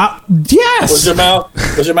guard? Yes. Was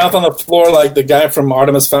your mouth on the floor like the guy from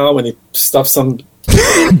Artemis Fowl when he stuffed some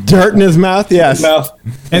Dirt in his mouth? Yes. mouth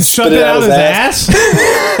And spit shoved it out his ass?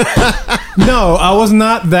 No, I was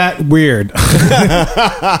not that weird.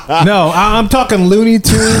 No, I'm talking Looney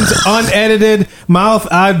Tunes, unedited, mouth,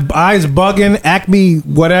 eyes bugging, Acme,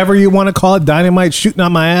 whatever you want to call it, dynamite shooting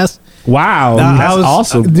on my ass. Wow, that's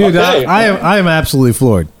awesome, dude. Okay. I am absolutely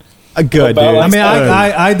floored. Good, dude. I mean,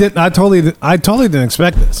 I totally didn't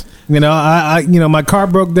expect this. You know, I my car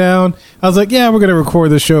broke down. I was like, yeah, we're gonna record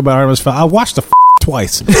this show about Artemis Fowl. I watched the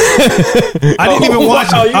twice. I didn't even watch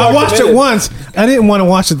it. I watched it once. I didn't want to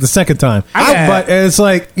watch it the second time. But it's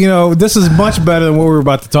like, this is much better than what we're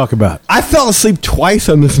about to talk about. I fell asleep twice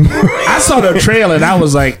on this movie. I saw the trailer and I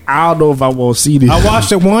was like, I don't know if I want to see this. I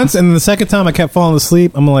watched it once, and the second time I kept falling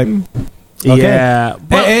asleep. I'm like, okay. Yeah.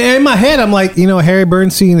 And in my head, I'm like, Harry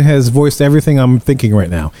Bernstein has voiced everything I'm thinking right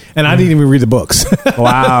now, and I didn't even read the books.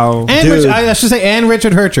 Wow. And I should say, and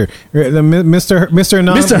Richard Hercher, the Mr.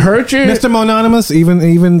 Anonymous, Mr. Hercher, Mr. Mononymous, even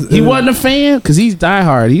he wasn't a fan because he's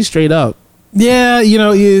diehard. He's straight up. Yeah,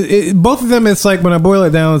 both of them. It's like when I boil it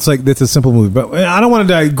down, it's like it's a simple movie. But I don't want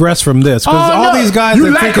to digress from this because these guys you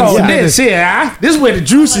are like thinking all this here. This is where the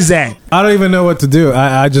juice is at. I don't even know what to do.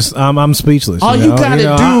 I'm speechless. All you gotta do.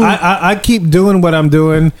 I keep doing what I'm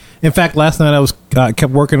doing. In fact, last night I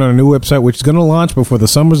kept working on a new website, which is going to launch before the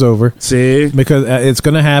summer's over. See, because it's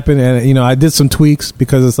going to happen, and I did some tweaks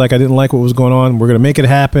because it's like I didn't like what was going on. We're going to make it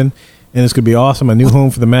happen. And it's going to be awesome. A new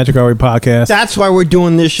home for the Magic Our Way podcast. That's why we're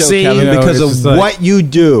doing this show, See? Kevin, because of what you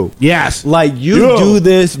do. Yes. Like, you do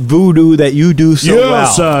this voodoo that you do so well.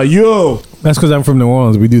 Sir, you. That's because I'm from New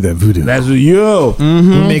Orleans. We do that voodoo. That's you.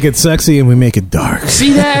 Mm-hmm. We make it sexy and we make it dark.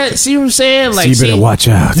 See that? See what I'm saying? Like, so you better watch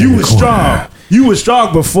out. You were strong. You were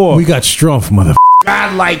strong before. We got strong, motherfucker.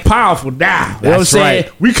 God like powerful now. You know what I'm saying?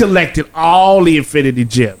 right. We collected all the Infinity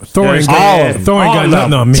Gems. Thorin got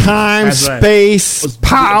nothing on me. Time, That's right. space,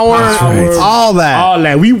 power, all that. All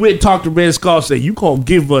that. We went and talked to Red Skull and said, you going to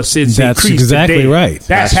give us since That's increase exactly today. right.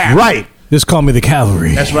 That's right. Just call me the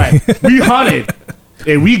cavalry. That's right. We hunted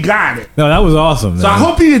and we got it. No, that was awesome. So I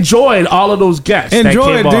hope you enjoyed all of those guests.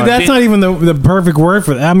 Enjoy it, dude. That's not even the perfect word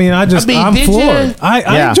for that. I mean, I'm did floored. you?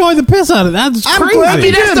 I enjoyed the piss out of that. That's crazy. I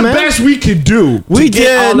mean, that's the best we could do. We to get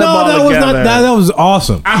did. all them No, all that was together. not. That was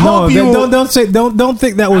awesome. I hope you don't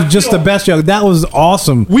think that was just the best joke. That was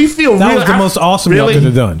awesome. We feel that really, was the most awesome y'all could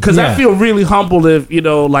have done. Because I feel really humbled if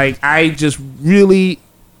I just really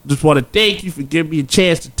just want to thank you for giving me a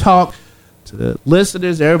chance to talk to the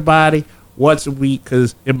listeners, everybody, once a week.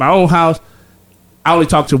 Because in my own house, I only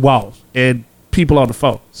talk to walls and people on the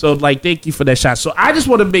phone. So thank you for that shot. So I just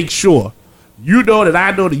want to make sure you know that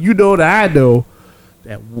I know that you know that I know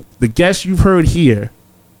that the guests you've heard here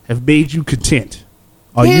have made you content.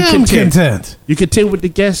 Are you I'm content. You content with the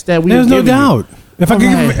guests that we? There's no you? doubt. If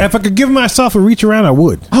I could give myself a reach around, I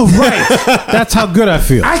would. Oh, right. That's how good I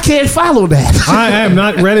feel. I can't follow that. I am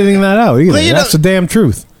not editing that out either. Well, That's the damn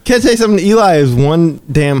truth. Can I tell you something? Eli is one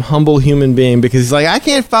damn humble human being because he's like, I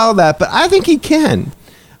can't follow that, but I think he can.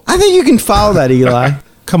 I think you can follow that, Eli.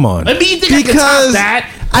 Come on. I mean, you think I can top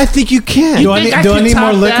that? I think you can. Do I need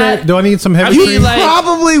more liquor? That? Do I need some heavy You cream?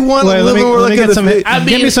 probably want a little more liquor.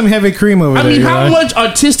 Give me some heavy cream over there. I mean, how Eli. much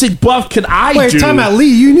artistic buff can I Wait, do? time out,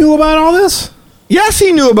 Lee. You knew about all this? Yes,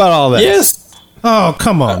 he knew about all that. Yes. Oh,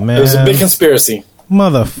 come on, man. It was a big conspiracy.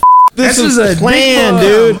 Motherfucker. This is a plan,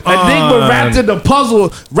 dude. dude. Enigma wrapped in the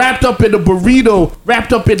puzzle, wrapped up in the burrito,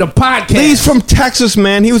 wrapped up in the podcast. He's from Texas,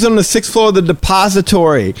 man. He was on the 6th floor of the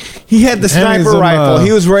depository. He had the sniper rifle.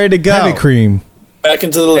 He was ready to go. Heavy cream. Back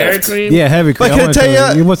into the left. Yeah, heavy cream. But can I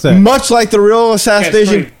tell you, what's that? much like the real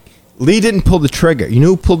assassination, Lee didn't pull the trigger. You know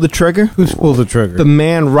who pulled the trigger? Who pulled the trigger? The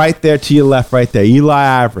man right there to your left, right there,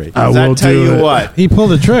 Eli Ivory. Does that tell you what? He pulled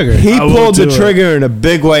the trigger. He pulled the trigger in a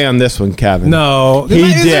big way on this one, Kevin. No. He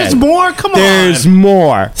did. There's more? Come on. There's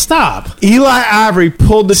more. Stop. Eli Ivory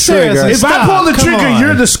pulled the trigger. Seriously, if I pull the trigger,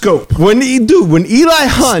 you're the scope. When Eli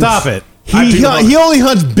hunts, Stop it. He only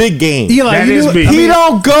hunts big game. Eli, That you is knew, me. He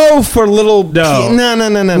don't go for little. No. No.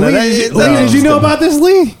 Lee, did you know about this,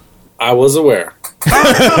 Lee? I was aware.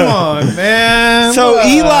 Come on, man. So What?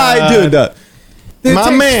 Eli, dude, It my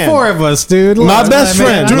takes man, four of us, dude. My Look, best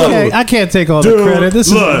man, friend. I can't take all the Dude, credit.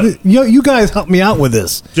 This look. is you guys helped me out with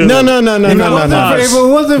this. No. If it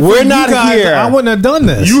wasn't for We're you not guys, here. I wouldn't have done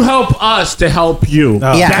this. You help us to help you.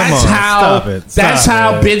 Oh, Yeah. come That's on. how. Stop it. That's Stop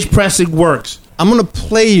how it. bench pressing works. I'm gonna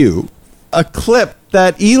play you a clip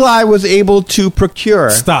that Eli was able to procure.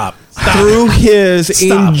 Stop. Through his Stop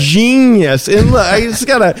it. ingenious and look, I just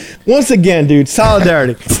gotta once again, dude,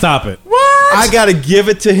 solidarity. Stop it. I gotta give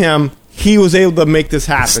it to him. He was able to make this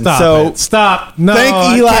happen. Stop so it. Stop. No, thank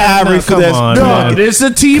I Eli can't. Ivory No, for come this. on, No, man. It's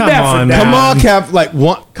a team Come effort. on, now. come on, Kev. Like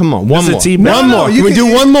one. Come on, one It's a more. team One effort. more. you Can we can-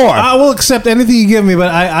 do one more? I will accept anything you give me, but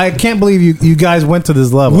I can't believe you guys went to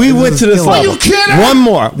this level. We went to this killer. level. you kidding? One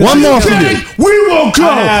more. One more for you. We will go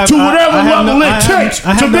I have- to whatever I have level no- it I have- takes I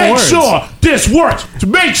have to no make words. sure this works. To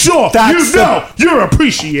make sure That's you know you're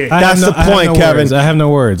appreciated. I have That's no- the I have point, no Kevin. words. I have no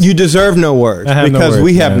words. You deserve no words I have no because words,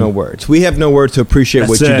 we have man. no words. We have no words to appreciate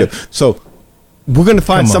That's what you it. do. So We're going to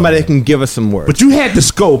find somebody that can give us some words. But you had the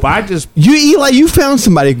scope. Eli, you found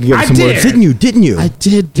somebody who can give us some words, didn't you? Didn't you? I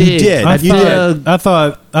did. You did. I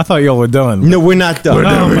thought y'all were done. No, we're not done. We're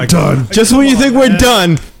never done. Just when you think we're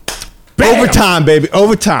done, overtime, baby,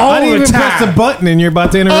 overtime. I didn't even press the button, and you're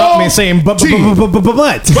about to interrupt me saying but.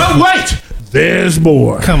 But wait, there's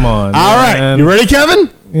more. Come on. All right, you ready, Kevin?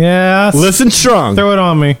 Yeah. Listen strong. Throw it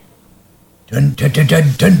on me. Dun, dun, dun, dun,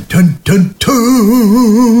 dun, dun, dun,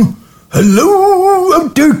 dun. Hello,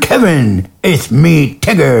 out there, Kevin. It's me,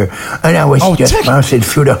 Tigger. And I was just bouncing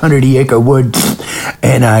through the 100-acre woods,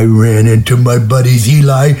 and I ran into my buddies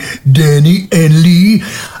Eli, Danny, and Lee.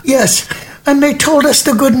 Yes, and they told us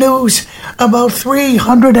the good news about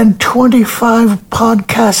 325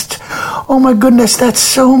 podcasts. Oh, my goodness, that's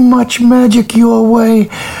so much magic your way,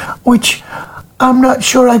 which I'm not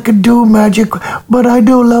sure I could do magic, but I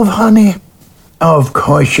do love honey. Of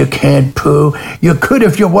course you can't, Pooh. You could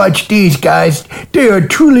if you watched these guys. They are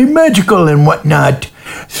truly magical and whatnot.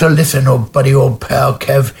 So listen, old buddy, old pal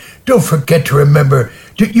Kev, don't forget to remember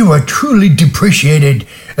that you are truly depreciated,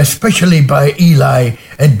 especially by Eli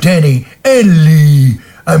and Danny and Lee.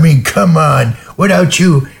 I mean, come on. Without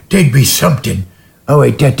you, they'd be something. Oh,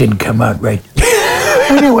 wait, that didn't come out right.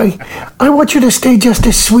 Anyway, I want you to stay just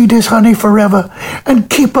as sweet as honey forever and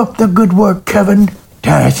keep up the good work, Kevin.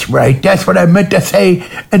 That's right. That's what I meant to say.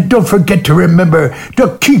 And don't forget to remember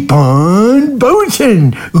to keep on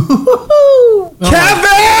bouncing. Kevin!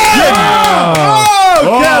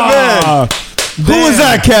 Kevin! Who was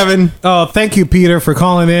that, Kevin? Oh, thank you, Peter, for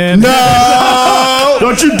calling in. No!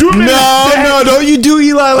 Don't you do me like that. No, don't you do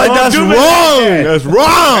Eli like that's wrong. That's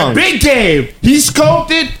wrong. Big game. He scoped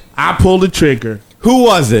it. I pulled the trigger. Who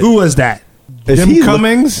was it? Who was that? Jim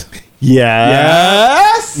Cummings?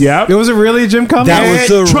 Yes. Yep. It was really Jim Cummings? That was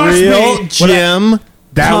the real Jim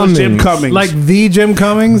That was Jim Cummings. Like the Jim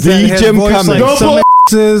Cummings? The Jim Cummings. Like some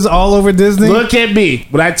is all over Disney? Look at me.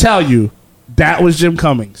 When I tell you, that was Jim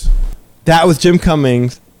Cummings. That was Jim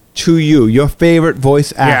Cummings to you, your favorite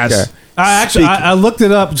voice actor. Yes. I looked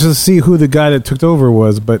it up to see who the guy that took over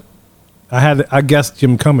was, but I guessed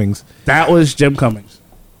Jim Cummings. That was Jim Cummings.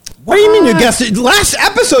 What do you mean you guessed it? Last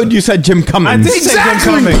episode you said Jim Cummings. I did say Jim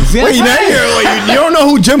Cummings. Yes. Wait, you don't know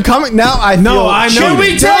who Jim Cummings? Now I feel I know. Should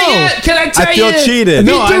we tell you? Can I tell you? I feel cheated.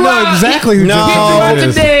 No, I know exactly who Jim Cummings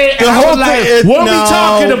is. The whole thing. What are we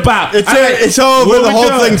talking about? It's over. The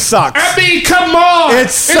whole thing sucks. I mean, come on.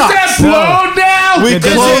 It sucks. Is that blown down? We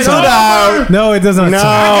close it out. No, it doesn't. No,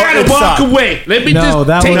 I gotta walk away. Let me just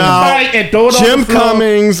take the mic and throw it on Jim the floor.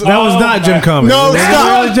 Cummings. That was not Jim Cummings. No,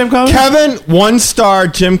 stop. Really Jim Cummings? Kevin, 1-star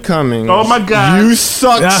Jim Cummings. Oh my God. You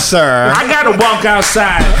suck, sir. I gotta walk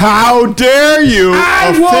outside. How dare you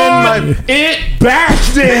I want it back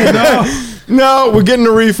then. No, we're getting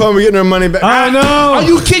a refund. We're getting our money back. Oh, no. Are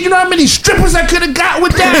you kidding? You know how many strippers I could have got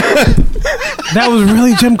with that? That was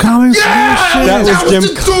really Jim Cummings? Yeah, that was Jim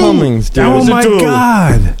Cummings, dude. Oh, my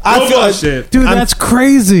God. I feel like, dude, that's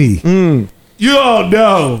crazy. You don't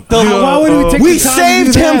know. Why would we take we the time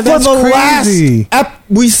saved to do him that? for That's the crazy. last.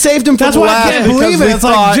 We saved him for That's the why last. I can't believe it. It's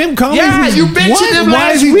like Jim Cummings. Yeah, you mentioned him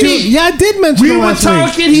last week. Yeah, I did mention him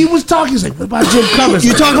last week. He was talking. He's like, what about Jim Cummings?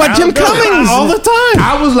 You talk about Jim Cummings all the time.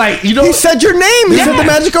 I was like, you know. He said your name. He said the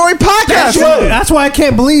Magic Hour podcast. That's why I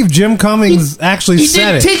can't believe Jim Cummings actually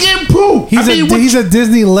said it. He did Tig and Pooh. He's a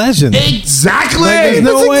Disney legend. Exactly. Like, there's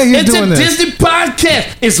no way he's doing this. It's a Disney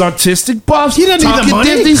podcast. It's artistic buffs. He doesn't need the talking money.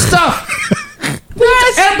 Disney stuff.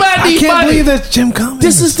 Everybody I needs can't money. believe that's Jim Cummings.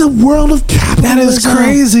 This is the world of capitalism. That is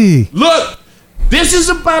crazy. Look, this is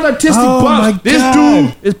about artistic Oh, my buffs. This God.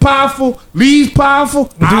 dude is powerful. Lee's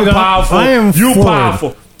powerful. I'm powerful. I am you floored.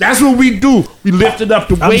 powerful. That's what we do. We lifted up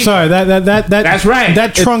the weight. I'm sorry. That's right.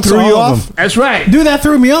 That trunks threw you all off? of them. That's right. Dude, that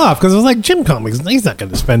threw me off because I was like, Jim Cummings, he's not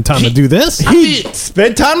going to spend time to do this. He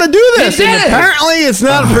spent time to do this, He and did. apparently it's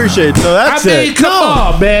not appreciated. So that's I mean, it. come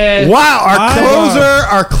on, man. Wow,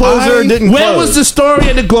 our closer didn't. Where close. was the story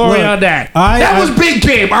and the glory Look, on that? I That was big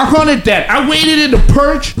game. I hunted that. I waited in the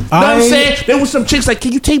perch. You know what I'm saying? There was some chicks like,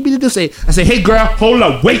 can you take me to this? I said, hey, girl, hold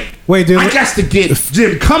up, wait. Wait, dude. I got to get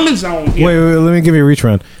Jim Cummings on here. Wait, let me give you a reach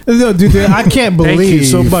around. No, dude, I can't believe. Thank you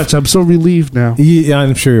so much. I'm so relieved now. Yeah,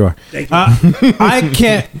 I'm sure you are. Thank you. I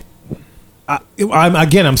can't.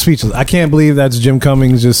 I'm speechless. I can't believe that's Jim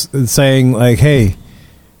Cummings just saying like, "Hey,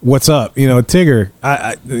 what's up?" You know, Tigger.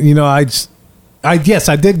 Yes,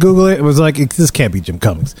 I did Google it. It was like, this can't be Jim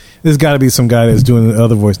Cummings. There's got to be some guy that's doing the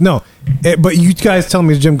other voice. No, but you guys tell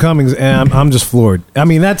me it's Jim Cummings, and I'm just floored. I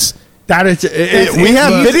mean, that's That is, we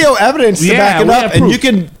have video evidence to back it up, and you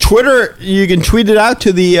can tweet it out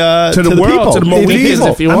to the world, people. to the Mohicans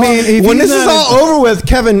if you want. I mean, when this is all over with,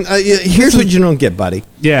 Kevin, here's what you don't get, buddy.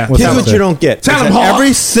 Yeah, here's what you don't get. Tell him,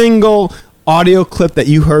 every single audio clip that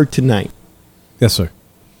you heard tonight, yes, sir,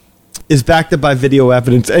 is backed up by video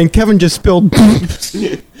evidence. And Kevin just spilled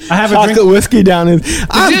I have chocolate whiskey down his.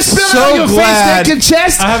 I'm you spill so out your glad. face, neck, and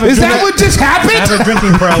chest? Is that what just happened? I have a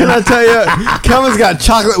drinking problem. Can I tell you, Kevin's got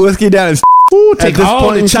chocolate whiskey down his. Take At this all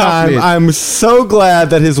point the in time, chocolate. I'm so glad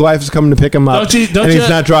that his wife is coming to pick him up, and he's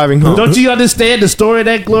not driving home. Don't you understand the story of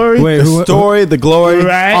that glory? Wait, the story, the glory,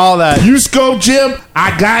 right? all that. You scope Jim,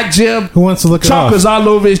 I got Jim. Who wants to look it off? Chocolate's all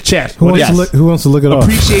over his chest. Who wants to look it off?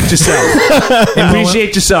 Appreciate yourself.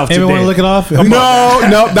 Appreciate yourself today. Anyone want to look it off?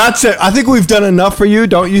 No, that's it. I think we've done enough for you,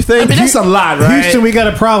 don't you think? I mean, that's a lot, right? Houston, we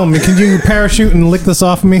got a problem. Can you parachute and lick this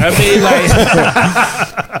off of me? I mean,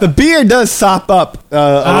 like, the beer does sop up a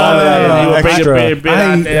lot of that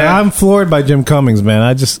extra. I'm floored by Jim Cummings, man.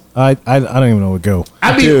 I don't even know where to go.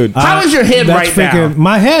 I mean, dude, how is your head that's right now?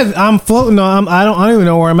 My head, I'm floating. I don't even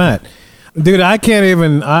know where I'm at. Dude, I can't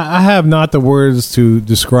even. I have not the words to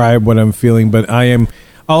describe what I'm feeling, but I am.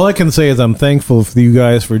 All I can say is I'm thankful for you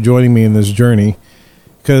guys for joining me in this journey.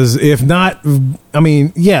 Because if not, I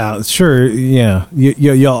mean, yeah, sure, yeah,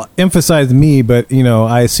 y'all emphasize me, but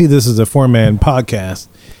I see this as a 4-man podcast,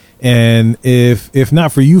 and if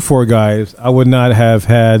not for you 4 guys, I would not have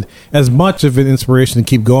had as much of an inspiration to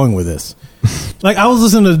keep going with this. Like, I was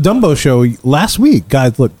listening to the Dumbo show last week,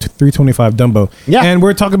 guys. Look, 325 Dumbo, yeah, and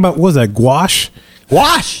we're talking about, what was that, gouache?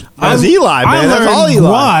 Gouache. That's Eli, man. That's all Eli.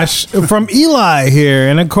 Gouache from Eli here.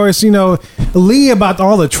 And of course, Lee, about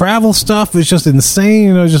all the travel stuff is just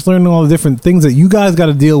insane. Just learning all the different things that you guys got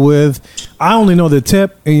to deal with. I only know the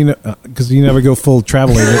tip, because you never go full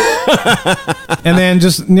travel agent. And then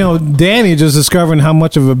just, Danny just discovering how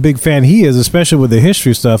much of a big fan he is, especially with the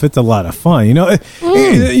history stuff. It's a lot of fun.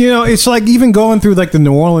 It's like even going through like the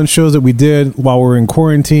New Orleans shows that we did while we were in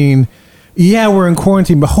quarantine. Yeah, we're in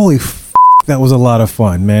quarantine, but holy that was a lot of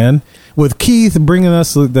fun, man. With Keith bringing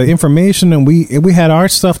us the information, and we had our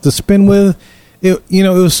stuff to spin with. It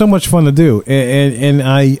was so much fun to do, and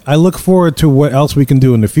I look forward to what else we can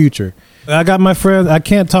do in the future. I got my friends. I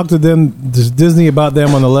can't talk to them, Disney, about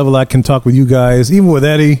them on the level I can talk with you guys, even with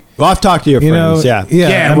Eddie. Well, I've talked to your friends, yeah. And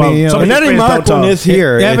Eddie Markman is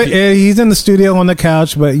here. He's in the studio on the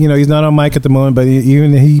couch, but he's not on mic at the moment. But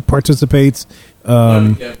even he participates.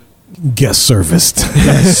 Guest serviced.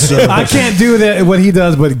 I can't do that what he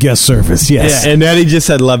does, but guest service. Yes. Yeah. And Eddie just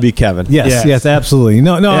said, "Love you, Kevin." Yes, absolutely.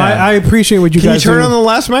 No, yeah. I appreciate what you guys. Can you turn do. on the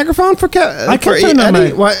last microphone for Kevin? I can turn on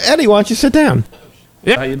Eddie. Eddie, why don't you sit down?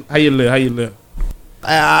 Yeah. How you live?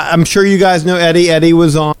 I'm sure you guys know Eddie. Eddie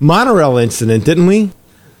was on Monorail Incident, didn't we?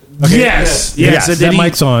 Okay. Yes. And that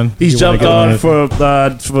mic's on. He's jumped on for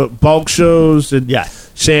bulk shows and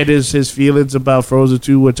shared his feelings about Frozen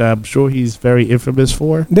 2, which I'm sure he's very infamous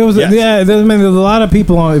for. There's a lot of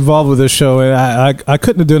people involved with this show, and I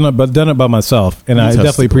couldn't have done it by myself, and I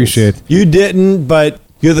definitely appreciate it. You didn't, but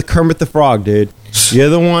you're the Kermit the Frog, dude. You're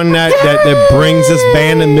the one that brings this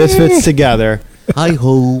band of misfits together.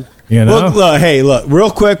 Hi-ho. Look,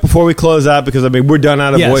 real quick before we close out, because we're done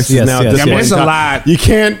out of voices now. At this point. It's a lot. You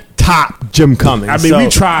can't top Jim Cummings. We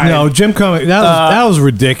tried. No, Jim Cummings. That was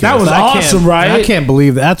ridiculous. That was awesome, right? I can't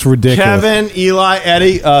believe that's ridiculous. Kevin, Eli,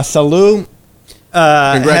 Eddie, Salou.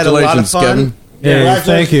 Congratulations, Kevin. Yeah,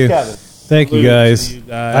 thank you. Kevin. Thank you guys.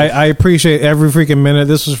 I appreciate every freaking minute.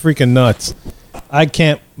 This was freaking nuts. I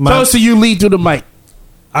can't. Toast to you, Lee, to the mic.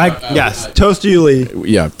 Yes, toast to you, Lee.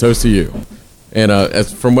 Yeah, toast to you. And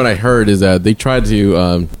as from what I heard is that they tried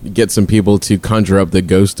to get some people to conjure up the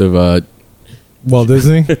ghost of Walt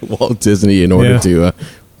Disney. Walt Disney in order to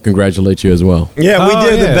congratulate you as well. Yeah, we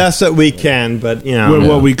did the best that we can, but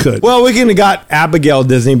what we could. Well, we could have got Abigail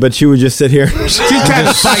Disney, but she would just sit here. She's kind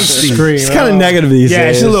of feisty. She's kind of negative these days.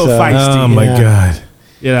 Yeah, she's a little feisty. Oh my god.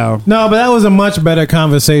 No, but that was a much better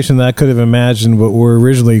conversation than I could have imagined what we're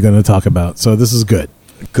originally going to talk about. So this is good.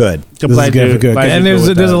 Good. This is good. And there's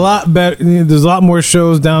a lot better. There's a lot more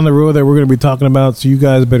shows down the road that we're going to be talking about. So you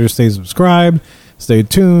guys better stay subscribed, stay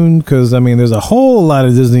tuned, because there's a whole lot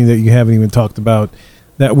of Disney that you haven't even talked about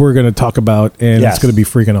that we're going to talk about, and it's going to be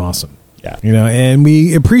freaking awesome. Yeah, and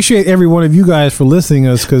we appreciate every one of you guys for listening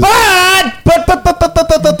to us. Because come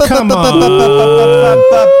on,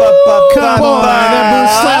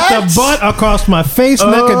 slap the butt across my face,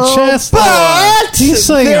 neck, and chest. But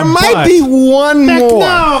there might be one more.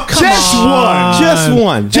 No, Just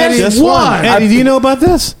one. Eddie, do you know about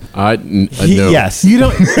this? No. Yes. You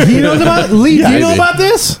don't. You know about Lee? Do you know about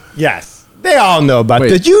this? Yes. They all know about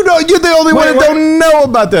this. You know, you're the only one that don't know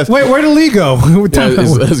about this. Wait, where did Lee go? I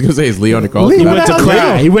was gonna say, is Lee on the call? He went to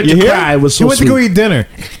cry. He went to cry. It was so He went to go eat dinner.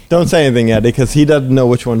 Don't say anything, Eddie, because he doesn't know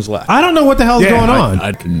which one's left. I don't know what the hell's going on.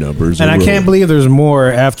 Numbers, and I can't believe there's more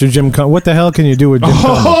after Jim Cummings. What the hell can you do with Jim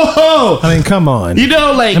Cummings? I mean, come on. You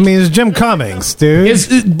know, like, I mean, it's Jim Cummings,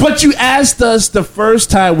 dude. But you asked us the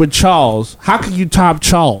first time with Charles, how can you top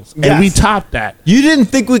Charles? And we topped that. You didn't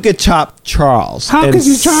think we could top Charles. How And could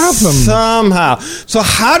you top him? Somehow. So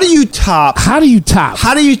how do you top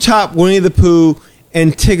Winnie the Pooh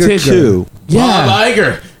and Tigger 2? Bob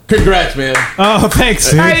Iger. Congrats, man. Oh,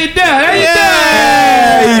 thanks, dude. How you doing? How you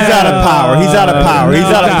doing? He's out of power. He's out of power. He's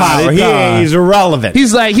out of power. He's irrelevant.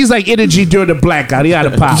 He's like energy during the blackout. He out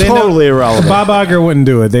of power. Totally irrelevant. Bob Iger wouldn't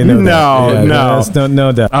do it. They know that.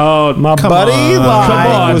 No doubt. Oh, my buddy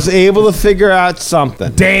Eli was able to figure out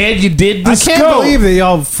something. Dan, you did the I scope. can't believe that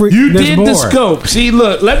y'all You did the scope. See,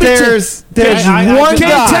 look, let me There's I one can't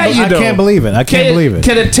guy. tell you, though. can't believe it. I can't believe it.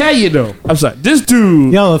 Can I tell you, though? I'm sorry. This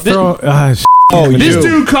dude. Y'all throw. This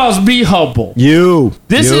dude calls me humble.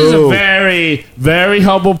 This is a very, very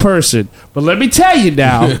humble person. But let me tell you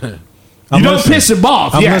now, you don't piss him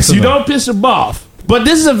off. Yes, you don't piss him off. But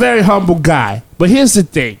this is a very humble guy. But here's the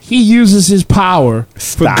thing. He uses his power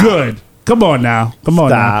for good. Come on now.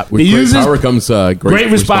 With He great uses power comes great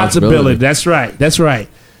responsibility. That's right.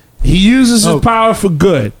 He uses his power for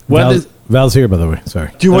good. Val's here, by the way.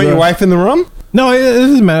 Sorry. Do you want your wife in the room? No, it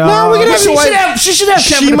doesn't matter. No, we can have your wife. She should have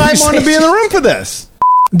Kevin. She might want to be in the room for this.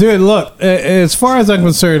 Dude, look, as far as I'm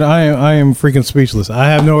concerned, I am freaking speechless. I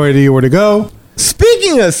have no idea where to go.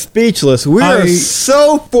 Speaking of speechless, we are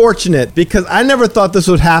so fortunate because I never thought this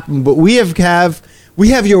would happen, but we have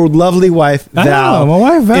your lovely wife, Val. I know, my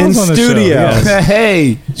wife Val's in on the studio. show. Yes.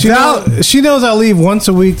 Hey, she knows I leave once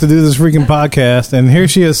a week to do this freaking podcast, and here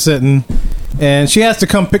she is sitting, and she has to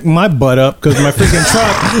come pick my butt up because my freaking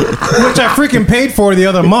truck, which I freaking paid for the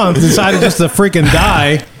other month, decided just to freaking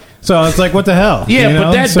die. So it's like, what the hell? Yeah, you know?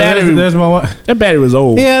 but that So battery, there's my wife. That battery was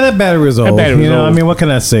old. Yeah, that battery was old. battery was you know, old. I mean, what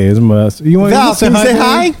can I say? You want Val, to say can you hi? say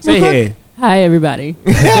hi? Say hey. Hi, everybody.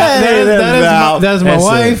 That is my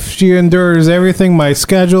wife. She endures everything. My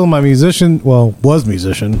schedule, my musician, was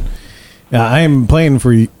musician. I am playing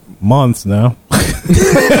for months now.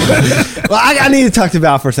 Well, I need to talk to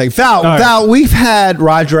Val for a second. Val, we've had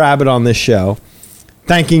Roger Rabbit on this show,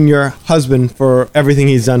 thanking your husband for everything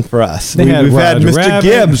he's done for us. We've had Mr. Rabbit.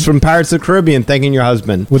 Gibbs from Pirates of the Caribbean thanking your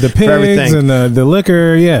husband With the for everything. pigs and the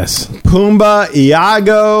liquor, yes. Pumbaa,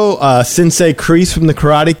 Iago, Sensei Kreese from the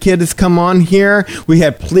Karate Kid has come on here. We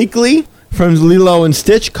had Pleakley from Lilo and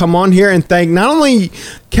Stitch come on here and thank not only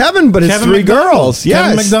Kevin, but his three girls. Yes.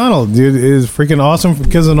 Kevin McDonald, dude, is freaking awesome from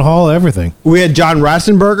Kids in the Hall, everything. We had John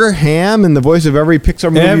Ratzenberger, Ham, and the voice of every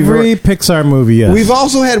Pixar movie. Every Pixar movie, yes. We've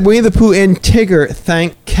also had Winnie the Pooh and Tigger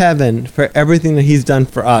thank Kevin for everything that he's done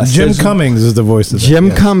for us. Jim Cummings is the voice of that.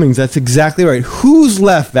 Jim Cummings, that's exactly right. Who's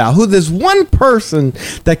left, Val? There's one person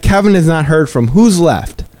that Kevin has not heard from. Who's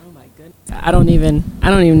left? I don't even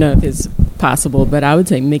know if it's possible, but I would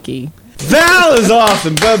say Mickey. Val is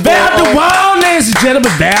awesome. Val the Wild, ladies and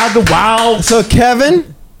gentlemen. Val the Wild. So,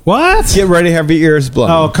 Kevin. What? Get ready to have your ears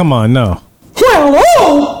blown. Oh, come on, no. Well,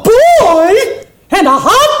 oh boy! And a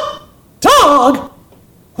hot dog!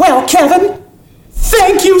 Well, Kevin,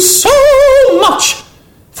 thank you so much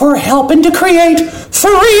for helping to create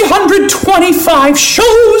 325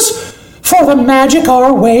 shows for the Magic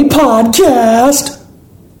Our Way podcast.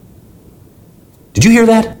 Did you hear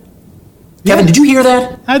that? Kevin, did you hear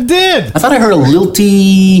that? I did. I thought I heard a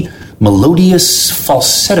lilty, melodious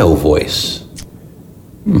falsetto voice.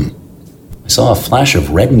 I saw a flash of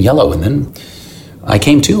red and yellow, and then I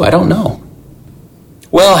came to. I don't know.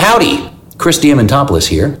 Well, howdy. Chris Diamantopoulos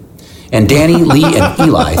here. And Danny, Lee, and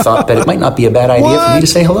Eli thought that it might not be a bad idea for me to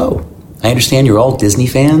say hello. I understand you're all Disney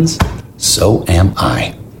fans. So am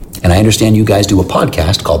I. And I understand you guys do a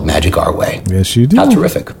podcast called Magic Our Way. Yes, you do. How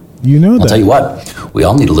terrific. You know that. I'll tell you what, we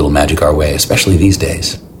all need a little magic our way, especially these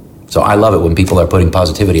days. So I love it when people are putting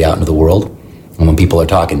positivity out into the world, and when people are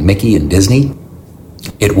talking Mickey and Disney.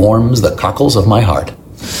 It warms the cockles of my heart.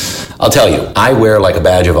 I'll tell you, I wear like a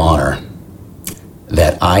badge of honor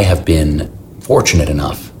that I have been fortunate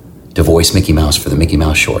enough to voice Mickey Mouse for the Mickey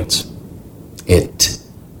Mouse shorts.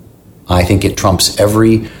 I think it trumps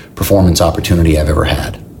every performance opportunity I've ever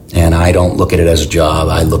had. And I don't look at it as a job,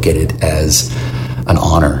 I look at it as an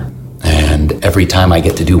honor. And every time I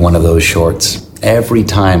get to do one of those shorts, every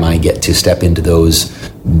time I get to step into those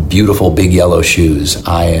beautiful big yellow shoes,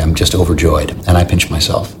 I am just overjoyed, and I pinch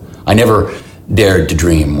myself. I never dared to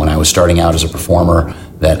dream when I was starting out as a performer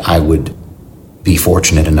that I would be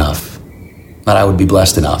fortunate enough, that I would be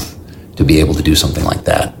blessed enough to be able to do something like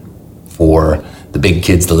that. For the big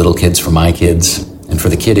kids, the little kids, for my kids, and for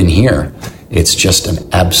the kid in here, it's just an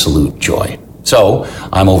absolute joy. So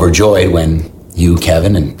I'm overjoyed when you,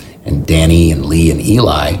 Kevin, and Danny and Lee and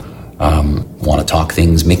Eli want to talk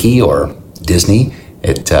things Mickey or Disney.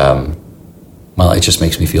 It just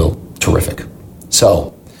makes me feel terrific.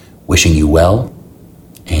 So, wishing you well,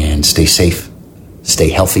 and stay safe, stay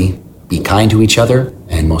healthy, be kind to each other,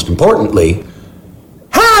 and most importantly,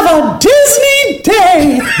 Have a Disney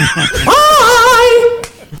day! Bye!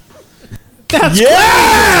 That's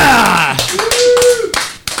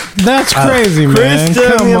That's crazy, man. Chris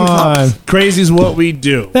Come Damian on. Pops. Crazy is what we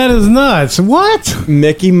do. That is nuts. What?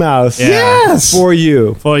 Mickey Mouse. Yeah. Yes. For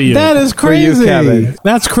you. For you. That is For you, crazy. Kevin.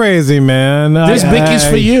 That's crazy, man. This Mickey's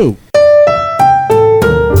for you.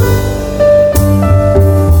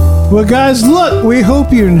 Well, guys, look, we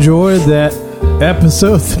hope you enjoyed that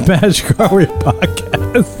episode of the Magic Our Way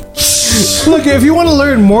podcast. Look, if you want to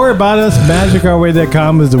learn more about us,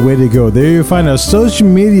 magicourway.com is the way to go. There you'll find our social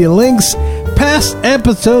media links, past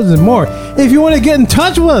episodes, and more. If you want to get in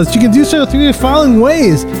touch with us, you can do so through the following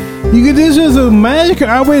ways. You can do so through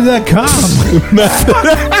magicourway.com.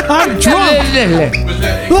 I'm drunk.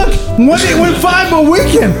 Look, 1815 a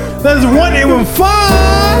weekend. That's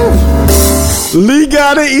 1815. Lee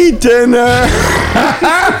gotta eat dinner.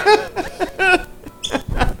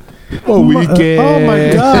 Oh, weekend. Oh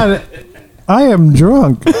my God. I am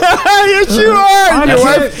drunk. Yes, you are. I Your can't-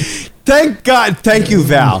 wife. Thank God. Thank you,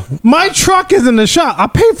 Val. My truck is in the shop. I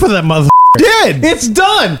paid for that mother. Did. It's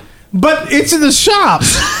done, but it's in the shop.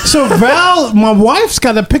 So Val, my wife's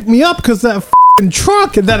got to pick me up because that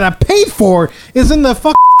truck that I paid for is in the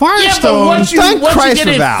Firestone. once you Thank Christ get for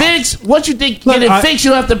it Val. fixed, once you get Look, it I- fixed,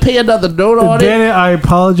 you have to pay another note on it. Danny, I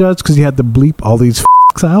apologize because you had to bleep all these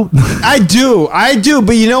out. I do.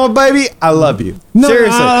 But you know what, baby? I love you. No,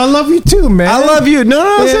 Seriously. I love you too, man. I love you.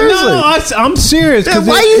 No, Yeah, seriously. I'm serious. Yeah, 'cause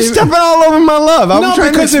why are you stepping all over my love? I'm trying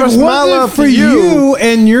to because if express it my wasn't love for to you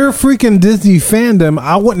and your freaking Disney fandom,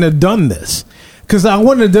 I wouldn't have done this. Because I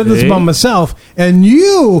wouldn't have done this by myself. And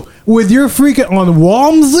you, with your freaking on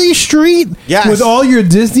Walmsley Street, Yes. with all your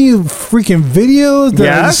Disney freaking videos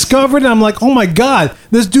that I Yes. discovered, I'm like, oh my God,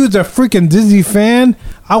 this dude's a freaking Disney fan.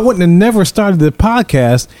 I wouldn't have never started the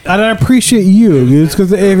podcast. And I appreciate you,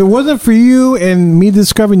 because if it wasn't for you and me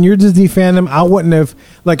discovering your Disney fandom, I wouldn't have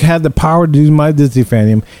had the power to do my Disney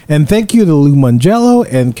fandom. And thank you to Lou Mangello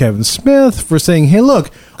and Kevin Smith for saying, hey, look,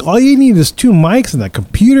 all you need is 2 mics and a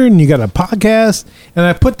computer and you got a podcast. And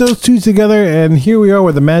I put those two together and here we are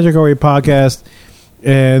with the Magic Our Way podcast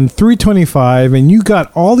and 325, and you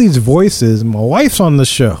got all these voices. My wife's on the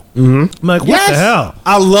show. I'm like, what the hell?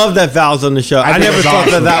 I love that Val's on the show. I never thought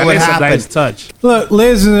that would happen. Nice touch. Look,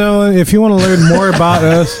 ladies and gentlemen, if you want to learn more about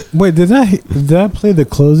us, wait, did I play the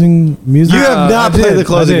closing music? You have not I played did, the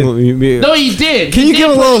closing I did. movie. No, he did. Can He you did give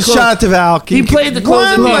a play little the clo- shout out to Val? He played the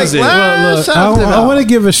closing music. Look, shout out to I Val. want to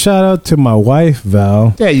give a shout out to my wife, Val.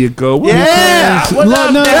 There you go. Yeah. What Look,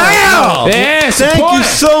 up, no, Val? Yeah, Thank support. you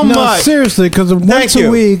so No, much. seriously, because once you.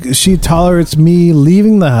 a week she tolerates me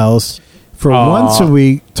leaving the house for once a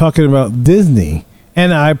week talking about Disney.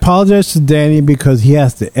 And I apologize to Danny because he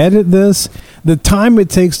has to edit this. The time it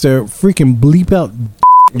takes to freaking bleep out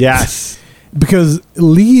Yes. because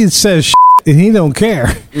Lee says and he don't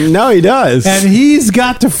care. No, he does. And he's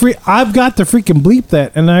got to I've got to freaking bleep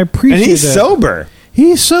that, and I appreciate And he's that. sober.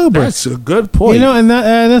 He's sober. That's a good point. You know, and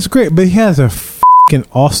that's great. But he has a freaking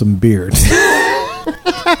awesome beard.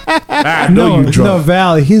 I know you no, drunk.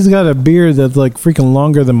 Val, he's got a beard that's like freaking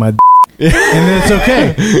longer than my and it's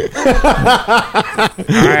okay.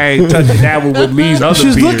 I ain't touching that one with Lee's other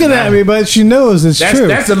She's beard. looking at me, but she knows it's That's true.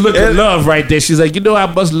 that's a look of love right there. She's like, you know, I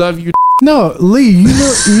must love you. No, Lee,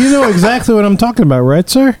 you know exactly what I'm talking about, right,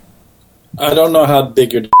 sir? I don't know how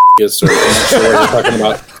big your is, sir. I'm not sure what you're talking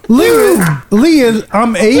about. Lee is.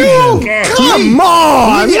 I'm Asian. Come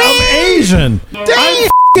on, Lee, I'm Asian. I'm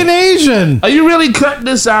fucking Asian. Are you really cutting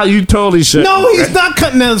this out? You totally should. No, he's not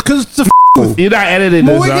cutting this because it's the. You're not editing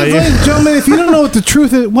this, are you? Ladies and gentlemen, if you don't know what the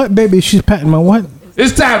truth is, what, baby? She's patting my what?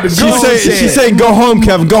 It's time to She go. said, "Go home,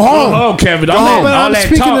 Kevin. Go home." Oh, Kevin. No, All but that, all I'm that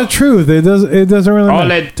speaking talk. the truth. It doesn't really All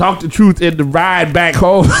matter. that talk the truth in the ride back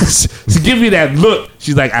home. She give me that look.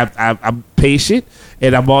 She's like, I'm patient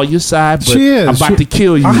and I'm on your side, but She is. I'm about to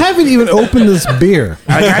kill you. I haven't even opened this beer.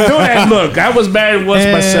 I know that look. I was married once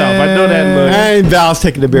myself. I know that look. And Val's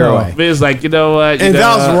taking the beer No. away. It's like, you know what? And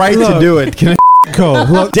Val's right to look. do it. Can Cool.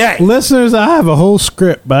 Look, listeners, I have a whole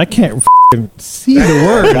script, but I can't see the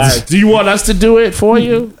words. Do you want us to do it for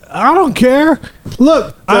you? I don't care.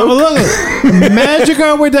 Look, look.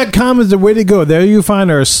 MagicOurWay.com is the way to go. There you find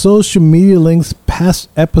our social media links, past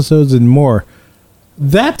episodes and more.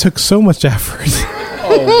 That took so much effort.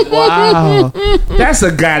 Oh, wow. That's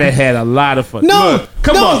a guy that had a lot of fun. No, look,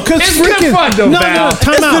 come no, on. because It's freaking good fun, though, Val.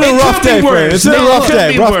 time It's out. been a rough day for him. It's been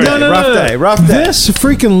a rough day. Rough day. This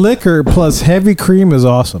freaking liquor plus heavy cream is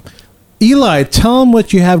awesome. Eli, tell them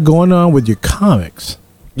what you have going on with your comics.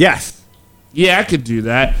 Yes. Yeah, I could do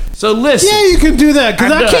that. So listen. Yeah, you can do that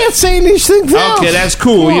because I can't say anything else. Okay, that's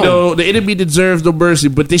cool. You know, the enemy deserves no mercy,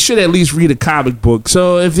 but they should at least read a comic book.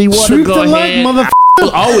 So if he want to Sweep go the leg, ahead, motherfucker. I will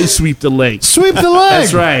always sweep the leg. Sweep the leg.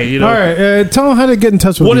 That's right. You know. All right, tell them how to get in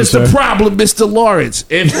touch with What you, is sir. the problem, Mr. Lawrence?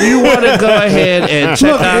 If you want to go ahead and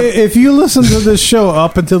check Look, out. if you listen to this show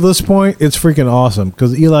up until this point, it's freaking awesome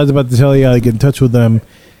because Eli's about to tell you how to get in touch with them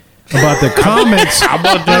about the comics. I'm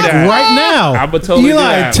gonna do like that right now. I'm gonna totally do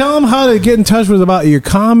Eli, that. tell them how to get in touch with about your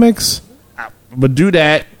comics. But do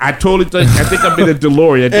that. I totally think I'm in a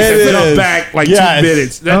DeLorean. I think I'm back like 2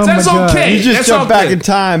 minutes. That's Oh my God. okay. You just That's jumped back okay. in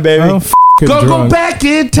time, baby. I'm Go drunk. back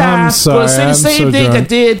in time. I'm sorry, Gonna say the I'm same so thing I drunk.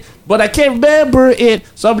 did, but I can't remember it.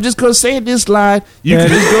 So I'm just gonna say this line. You can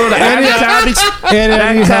just go to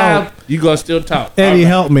Eddie, You gonna still talk. Eddie,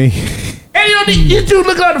 help me. Eddie, you do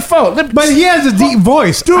look on the phone. But he has a deep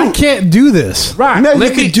voice. Dude. I can't do this. Right. No,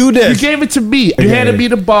 you can do this. You gave it to me. You Okay. handed me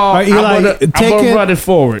the ball. All right, Eli, I'm take gonna it. run it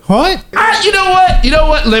forward. What? You know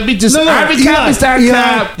what? Let me just No, IvyComics.com.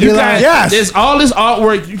 Eli, You Eli. guys, Yes. there's all this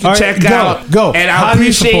artwork you can All right, check go, out. go. And How I do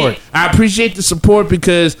you support? appreciate the support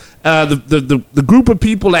because the group of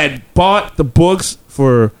people that bought the books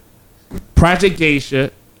for Project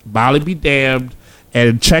Geisha, Molly Be Damned,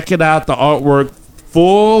 and checking out the artwork.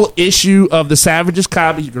 Full issue of the Savages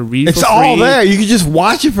comic. You can read It's for free. all there. You can just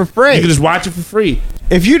watch it for free. You can just watch it for free.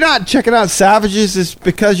 If you're not checking out Savages, it's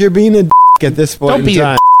because you're being a at this point Don't be in a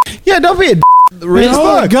time. Yeah, don't be a Read the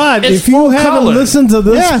Oh my book. God! It's If you full haven't color. listened to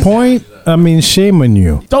this Yeah. point, I mean, shame on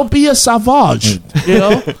you. Don't be a savage. You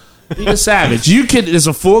know, be a savage. You can. There's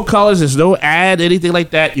a full colors. There's no ad, anything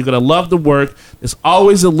like that. You're gonna love the work. There's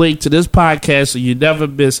always a link to this podcast, so you never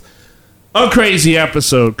miss a crazy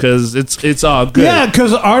episode because it's all good. Yeah,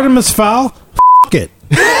 because Artemis Fowl, it.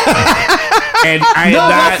 And I am No,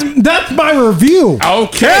 not. that's my review.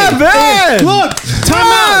 Okay. Kevin! Look, time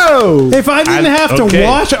out. If I didn't have to okay.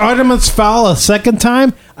 watch Artemis Fowl a second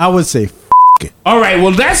time, I would say All right.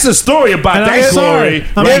 Well, that's the story about And that I'm glory.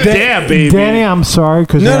 sorry. Right there, baby. Danny, I'm sorry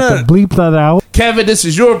because you have to bleep that out. Kevin, this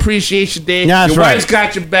is your appreciation day. Yeah, that's your right. wife's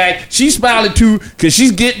got your back. She's smiling too because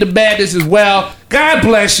she's getting the madness as well. God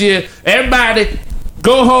bless you. Everybody,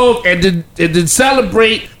 go home and then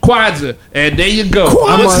celebrate Kwanzaa. And there you go.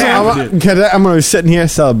 What's happening? I'm going to be sitting here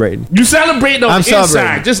celebrating. You celebrating on I'm the celebrating.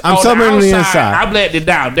 inside. Just I'm on celebrating the the outside, inside. I'm letting it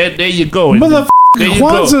down. There you go. Motherfucker, There you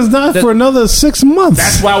Kwanzaa go. is not That- for another 6 months.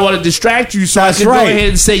 That's why I want to distract you, so That's I can right. go ahead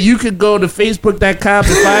and say you can go to Facebook.com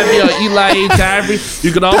and find me on Eli H. Ivory.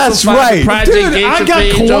 You can also That's find right. the Project Dude, Geisha I got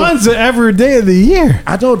page on- Kwanzaa every day of the year.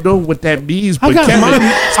 I don't know what that means, but got Kevin, my-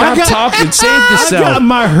 stop I got- talking. Save I yourself. got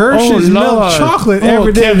my Hershey's milk chocolate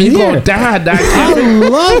every day Kevin, of the you year. gonna die now, I Kevin.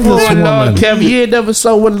 love this Oh, woman. Lord, Kevin, you ain't never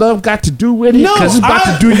saw what love got to do with it? No, Because it's about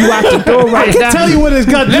I- to do you out the door right I can now. tell you what it's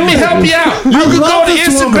got to Let do me with help it. you out. You I can go love to this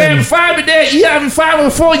Instagram woman. and find me there.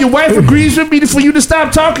 EIV504. Your wife agrees with me for you to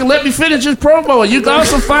stop talking. Let me finish this promo. You can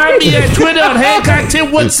also find me at Twitter on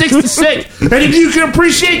Hancock10166. And if you can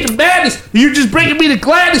appreciate the madness, you're just bringing me the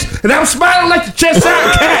gladness, and I'm smiling like the chest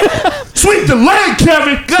out cat. Sweep the leg,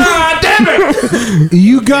 Kevin. God damn it.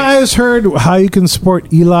 You guys heard how you can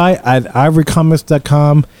support Eli at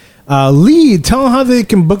ivorycomics.com. Lee, tell them how they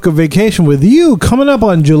can book a vacation with you coming up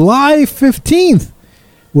on July 15th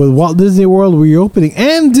with Walt Disney World reopening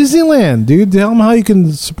and Disneyland. Dude, tell them how you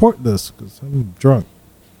can support this because I'm drunk.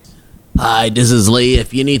 Hi, this is Lee.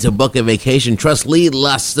 If you need to book a vacation, trust Lee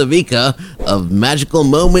Lastavica of Magical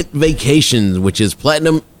Moment Vacations, which is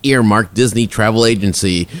Platinum Earmarked Disney Travel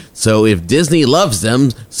Agency. So if Disney loves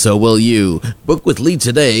them, so will you. Book with Lee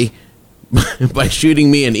today by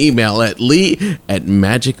shooting me an email at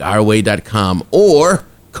lee@magicourway.com or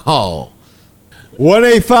call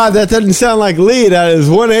 185. That doesn't sound like Lee. That is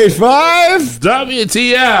 185.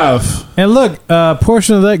 WTF. And look, a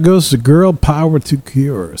portion of that goes to Girl Power to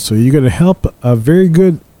Cure. So you're going to help a very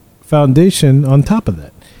good foundation on top of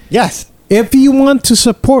that. Yes. If you want to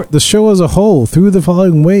support the show as a whole through the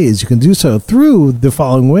following ways, you can do so through the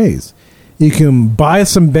following ways. You can buy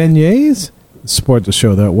some beignets, support the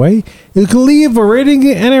show that way. You can leave a rating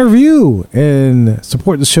and a review and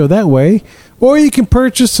support the show that way. Or you can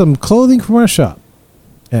purchase some clothing from our shop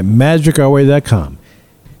at magicourway.com.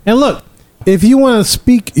 And look, if you want to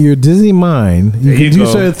speak your Disney mind, you There can you do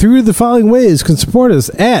go. so through the following ways. You can support us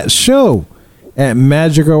at show at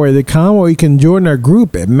magicourway.com, or you can join our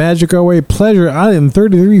group at Magic Our Way Pleasure Island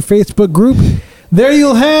 33 Facebook group. There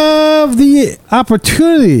you'll have the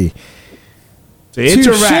opportunity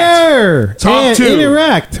to share and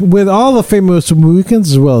interact with all the famous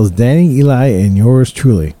Mohicans, as well as Danny, Eli, and yours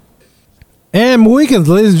truly. And Mohicans,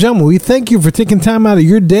 ladies and gentlemen, we thank you for taking time out of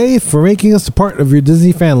your day for making us a part of your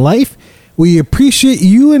Disney fan life. We appreciate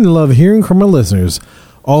you and love hearing from our listeners.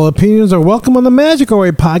 All opinions are welcome on the Magic Our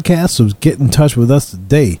Way podcast, so get in touch with us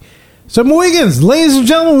today. So, Mohicans, ladies and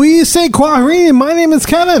gentlemen, we say Quahrini. My name is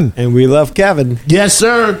Kevin. And we love Kevin. Yes,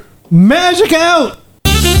 sir. Magic out.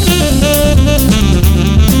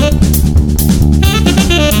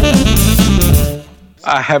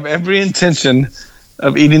 I have every intention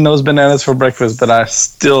of eating those bananas for breakfast, but I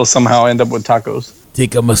still somehow end up with tacos.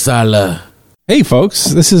 Tikka masala. Hey, folks,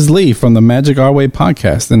 this is Lee from the Magic Our Way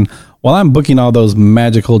podcast, and while I'm booking all those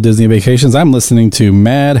magical Disney vacations, I'm listening to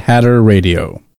Mad Hatter Radio.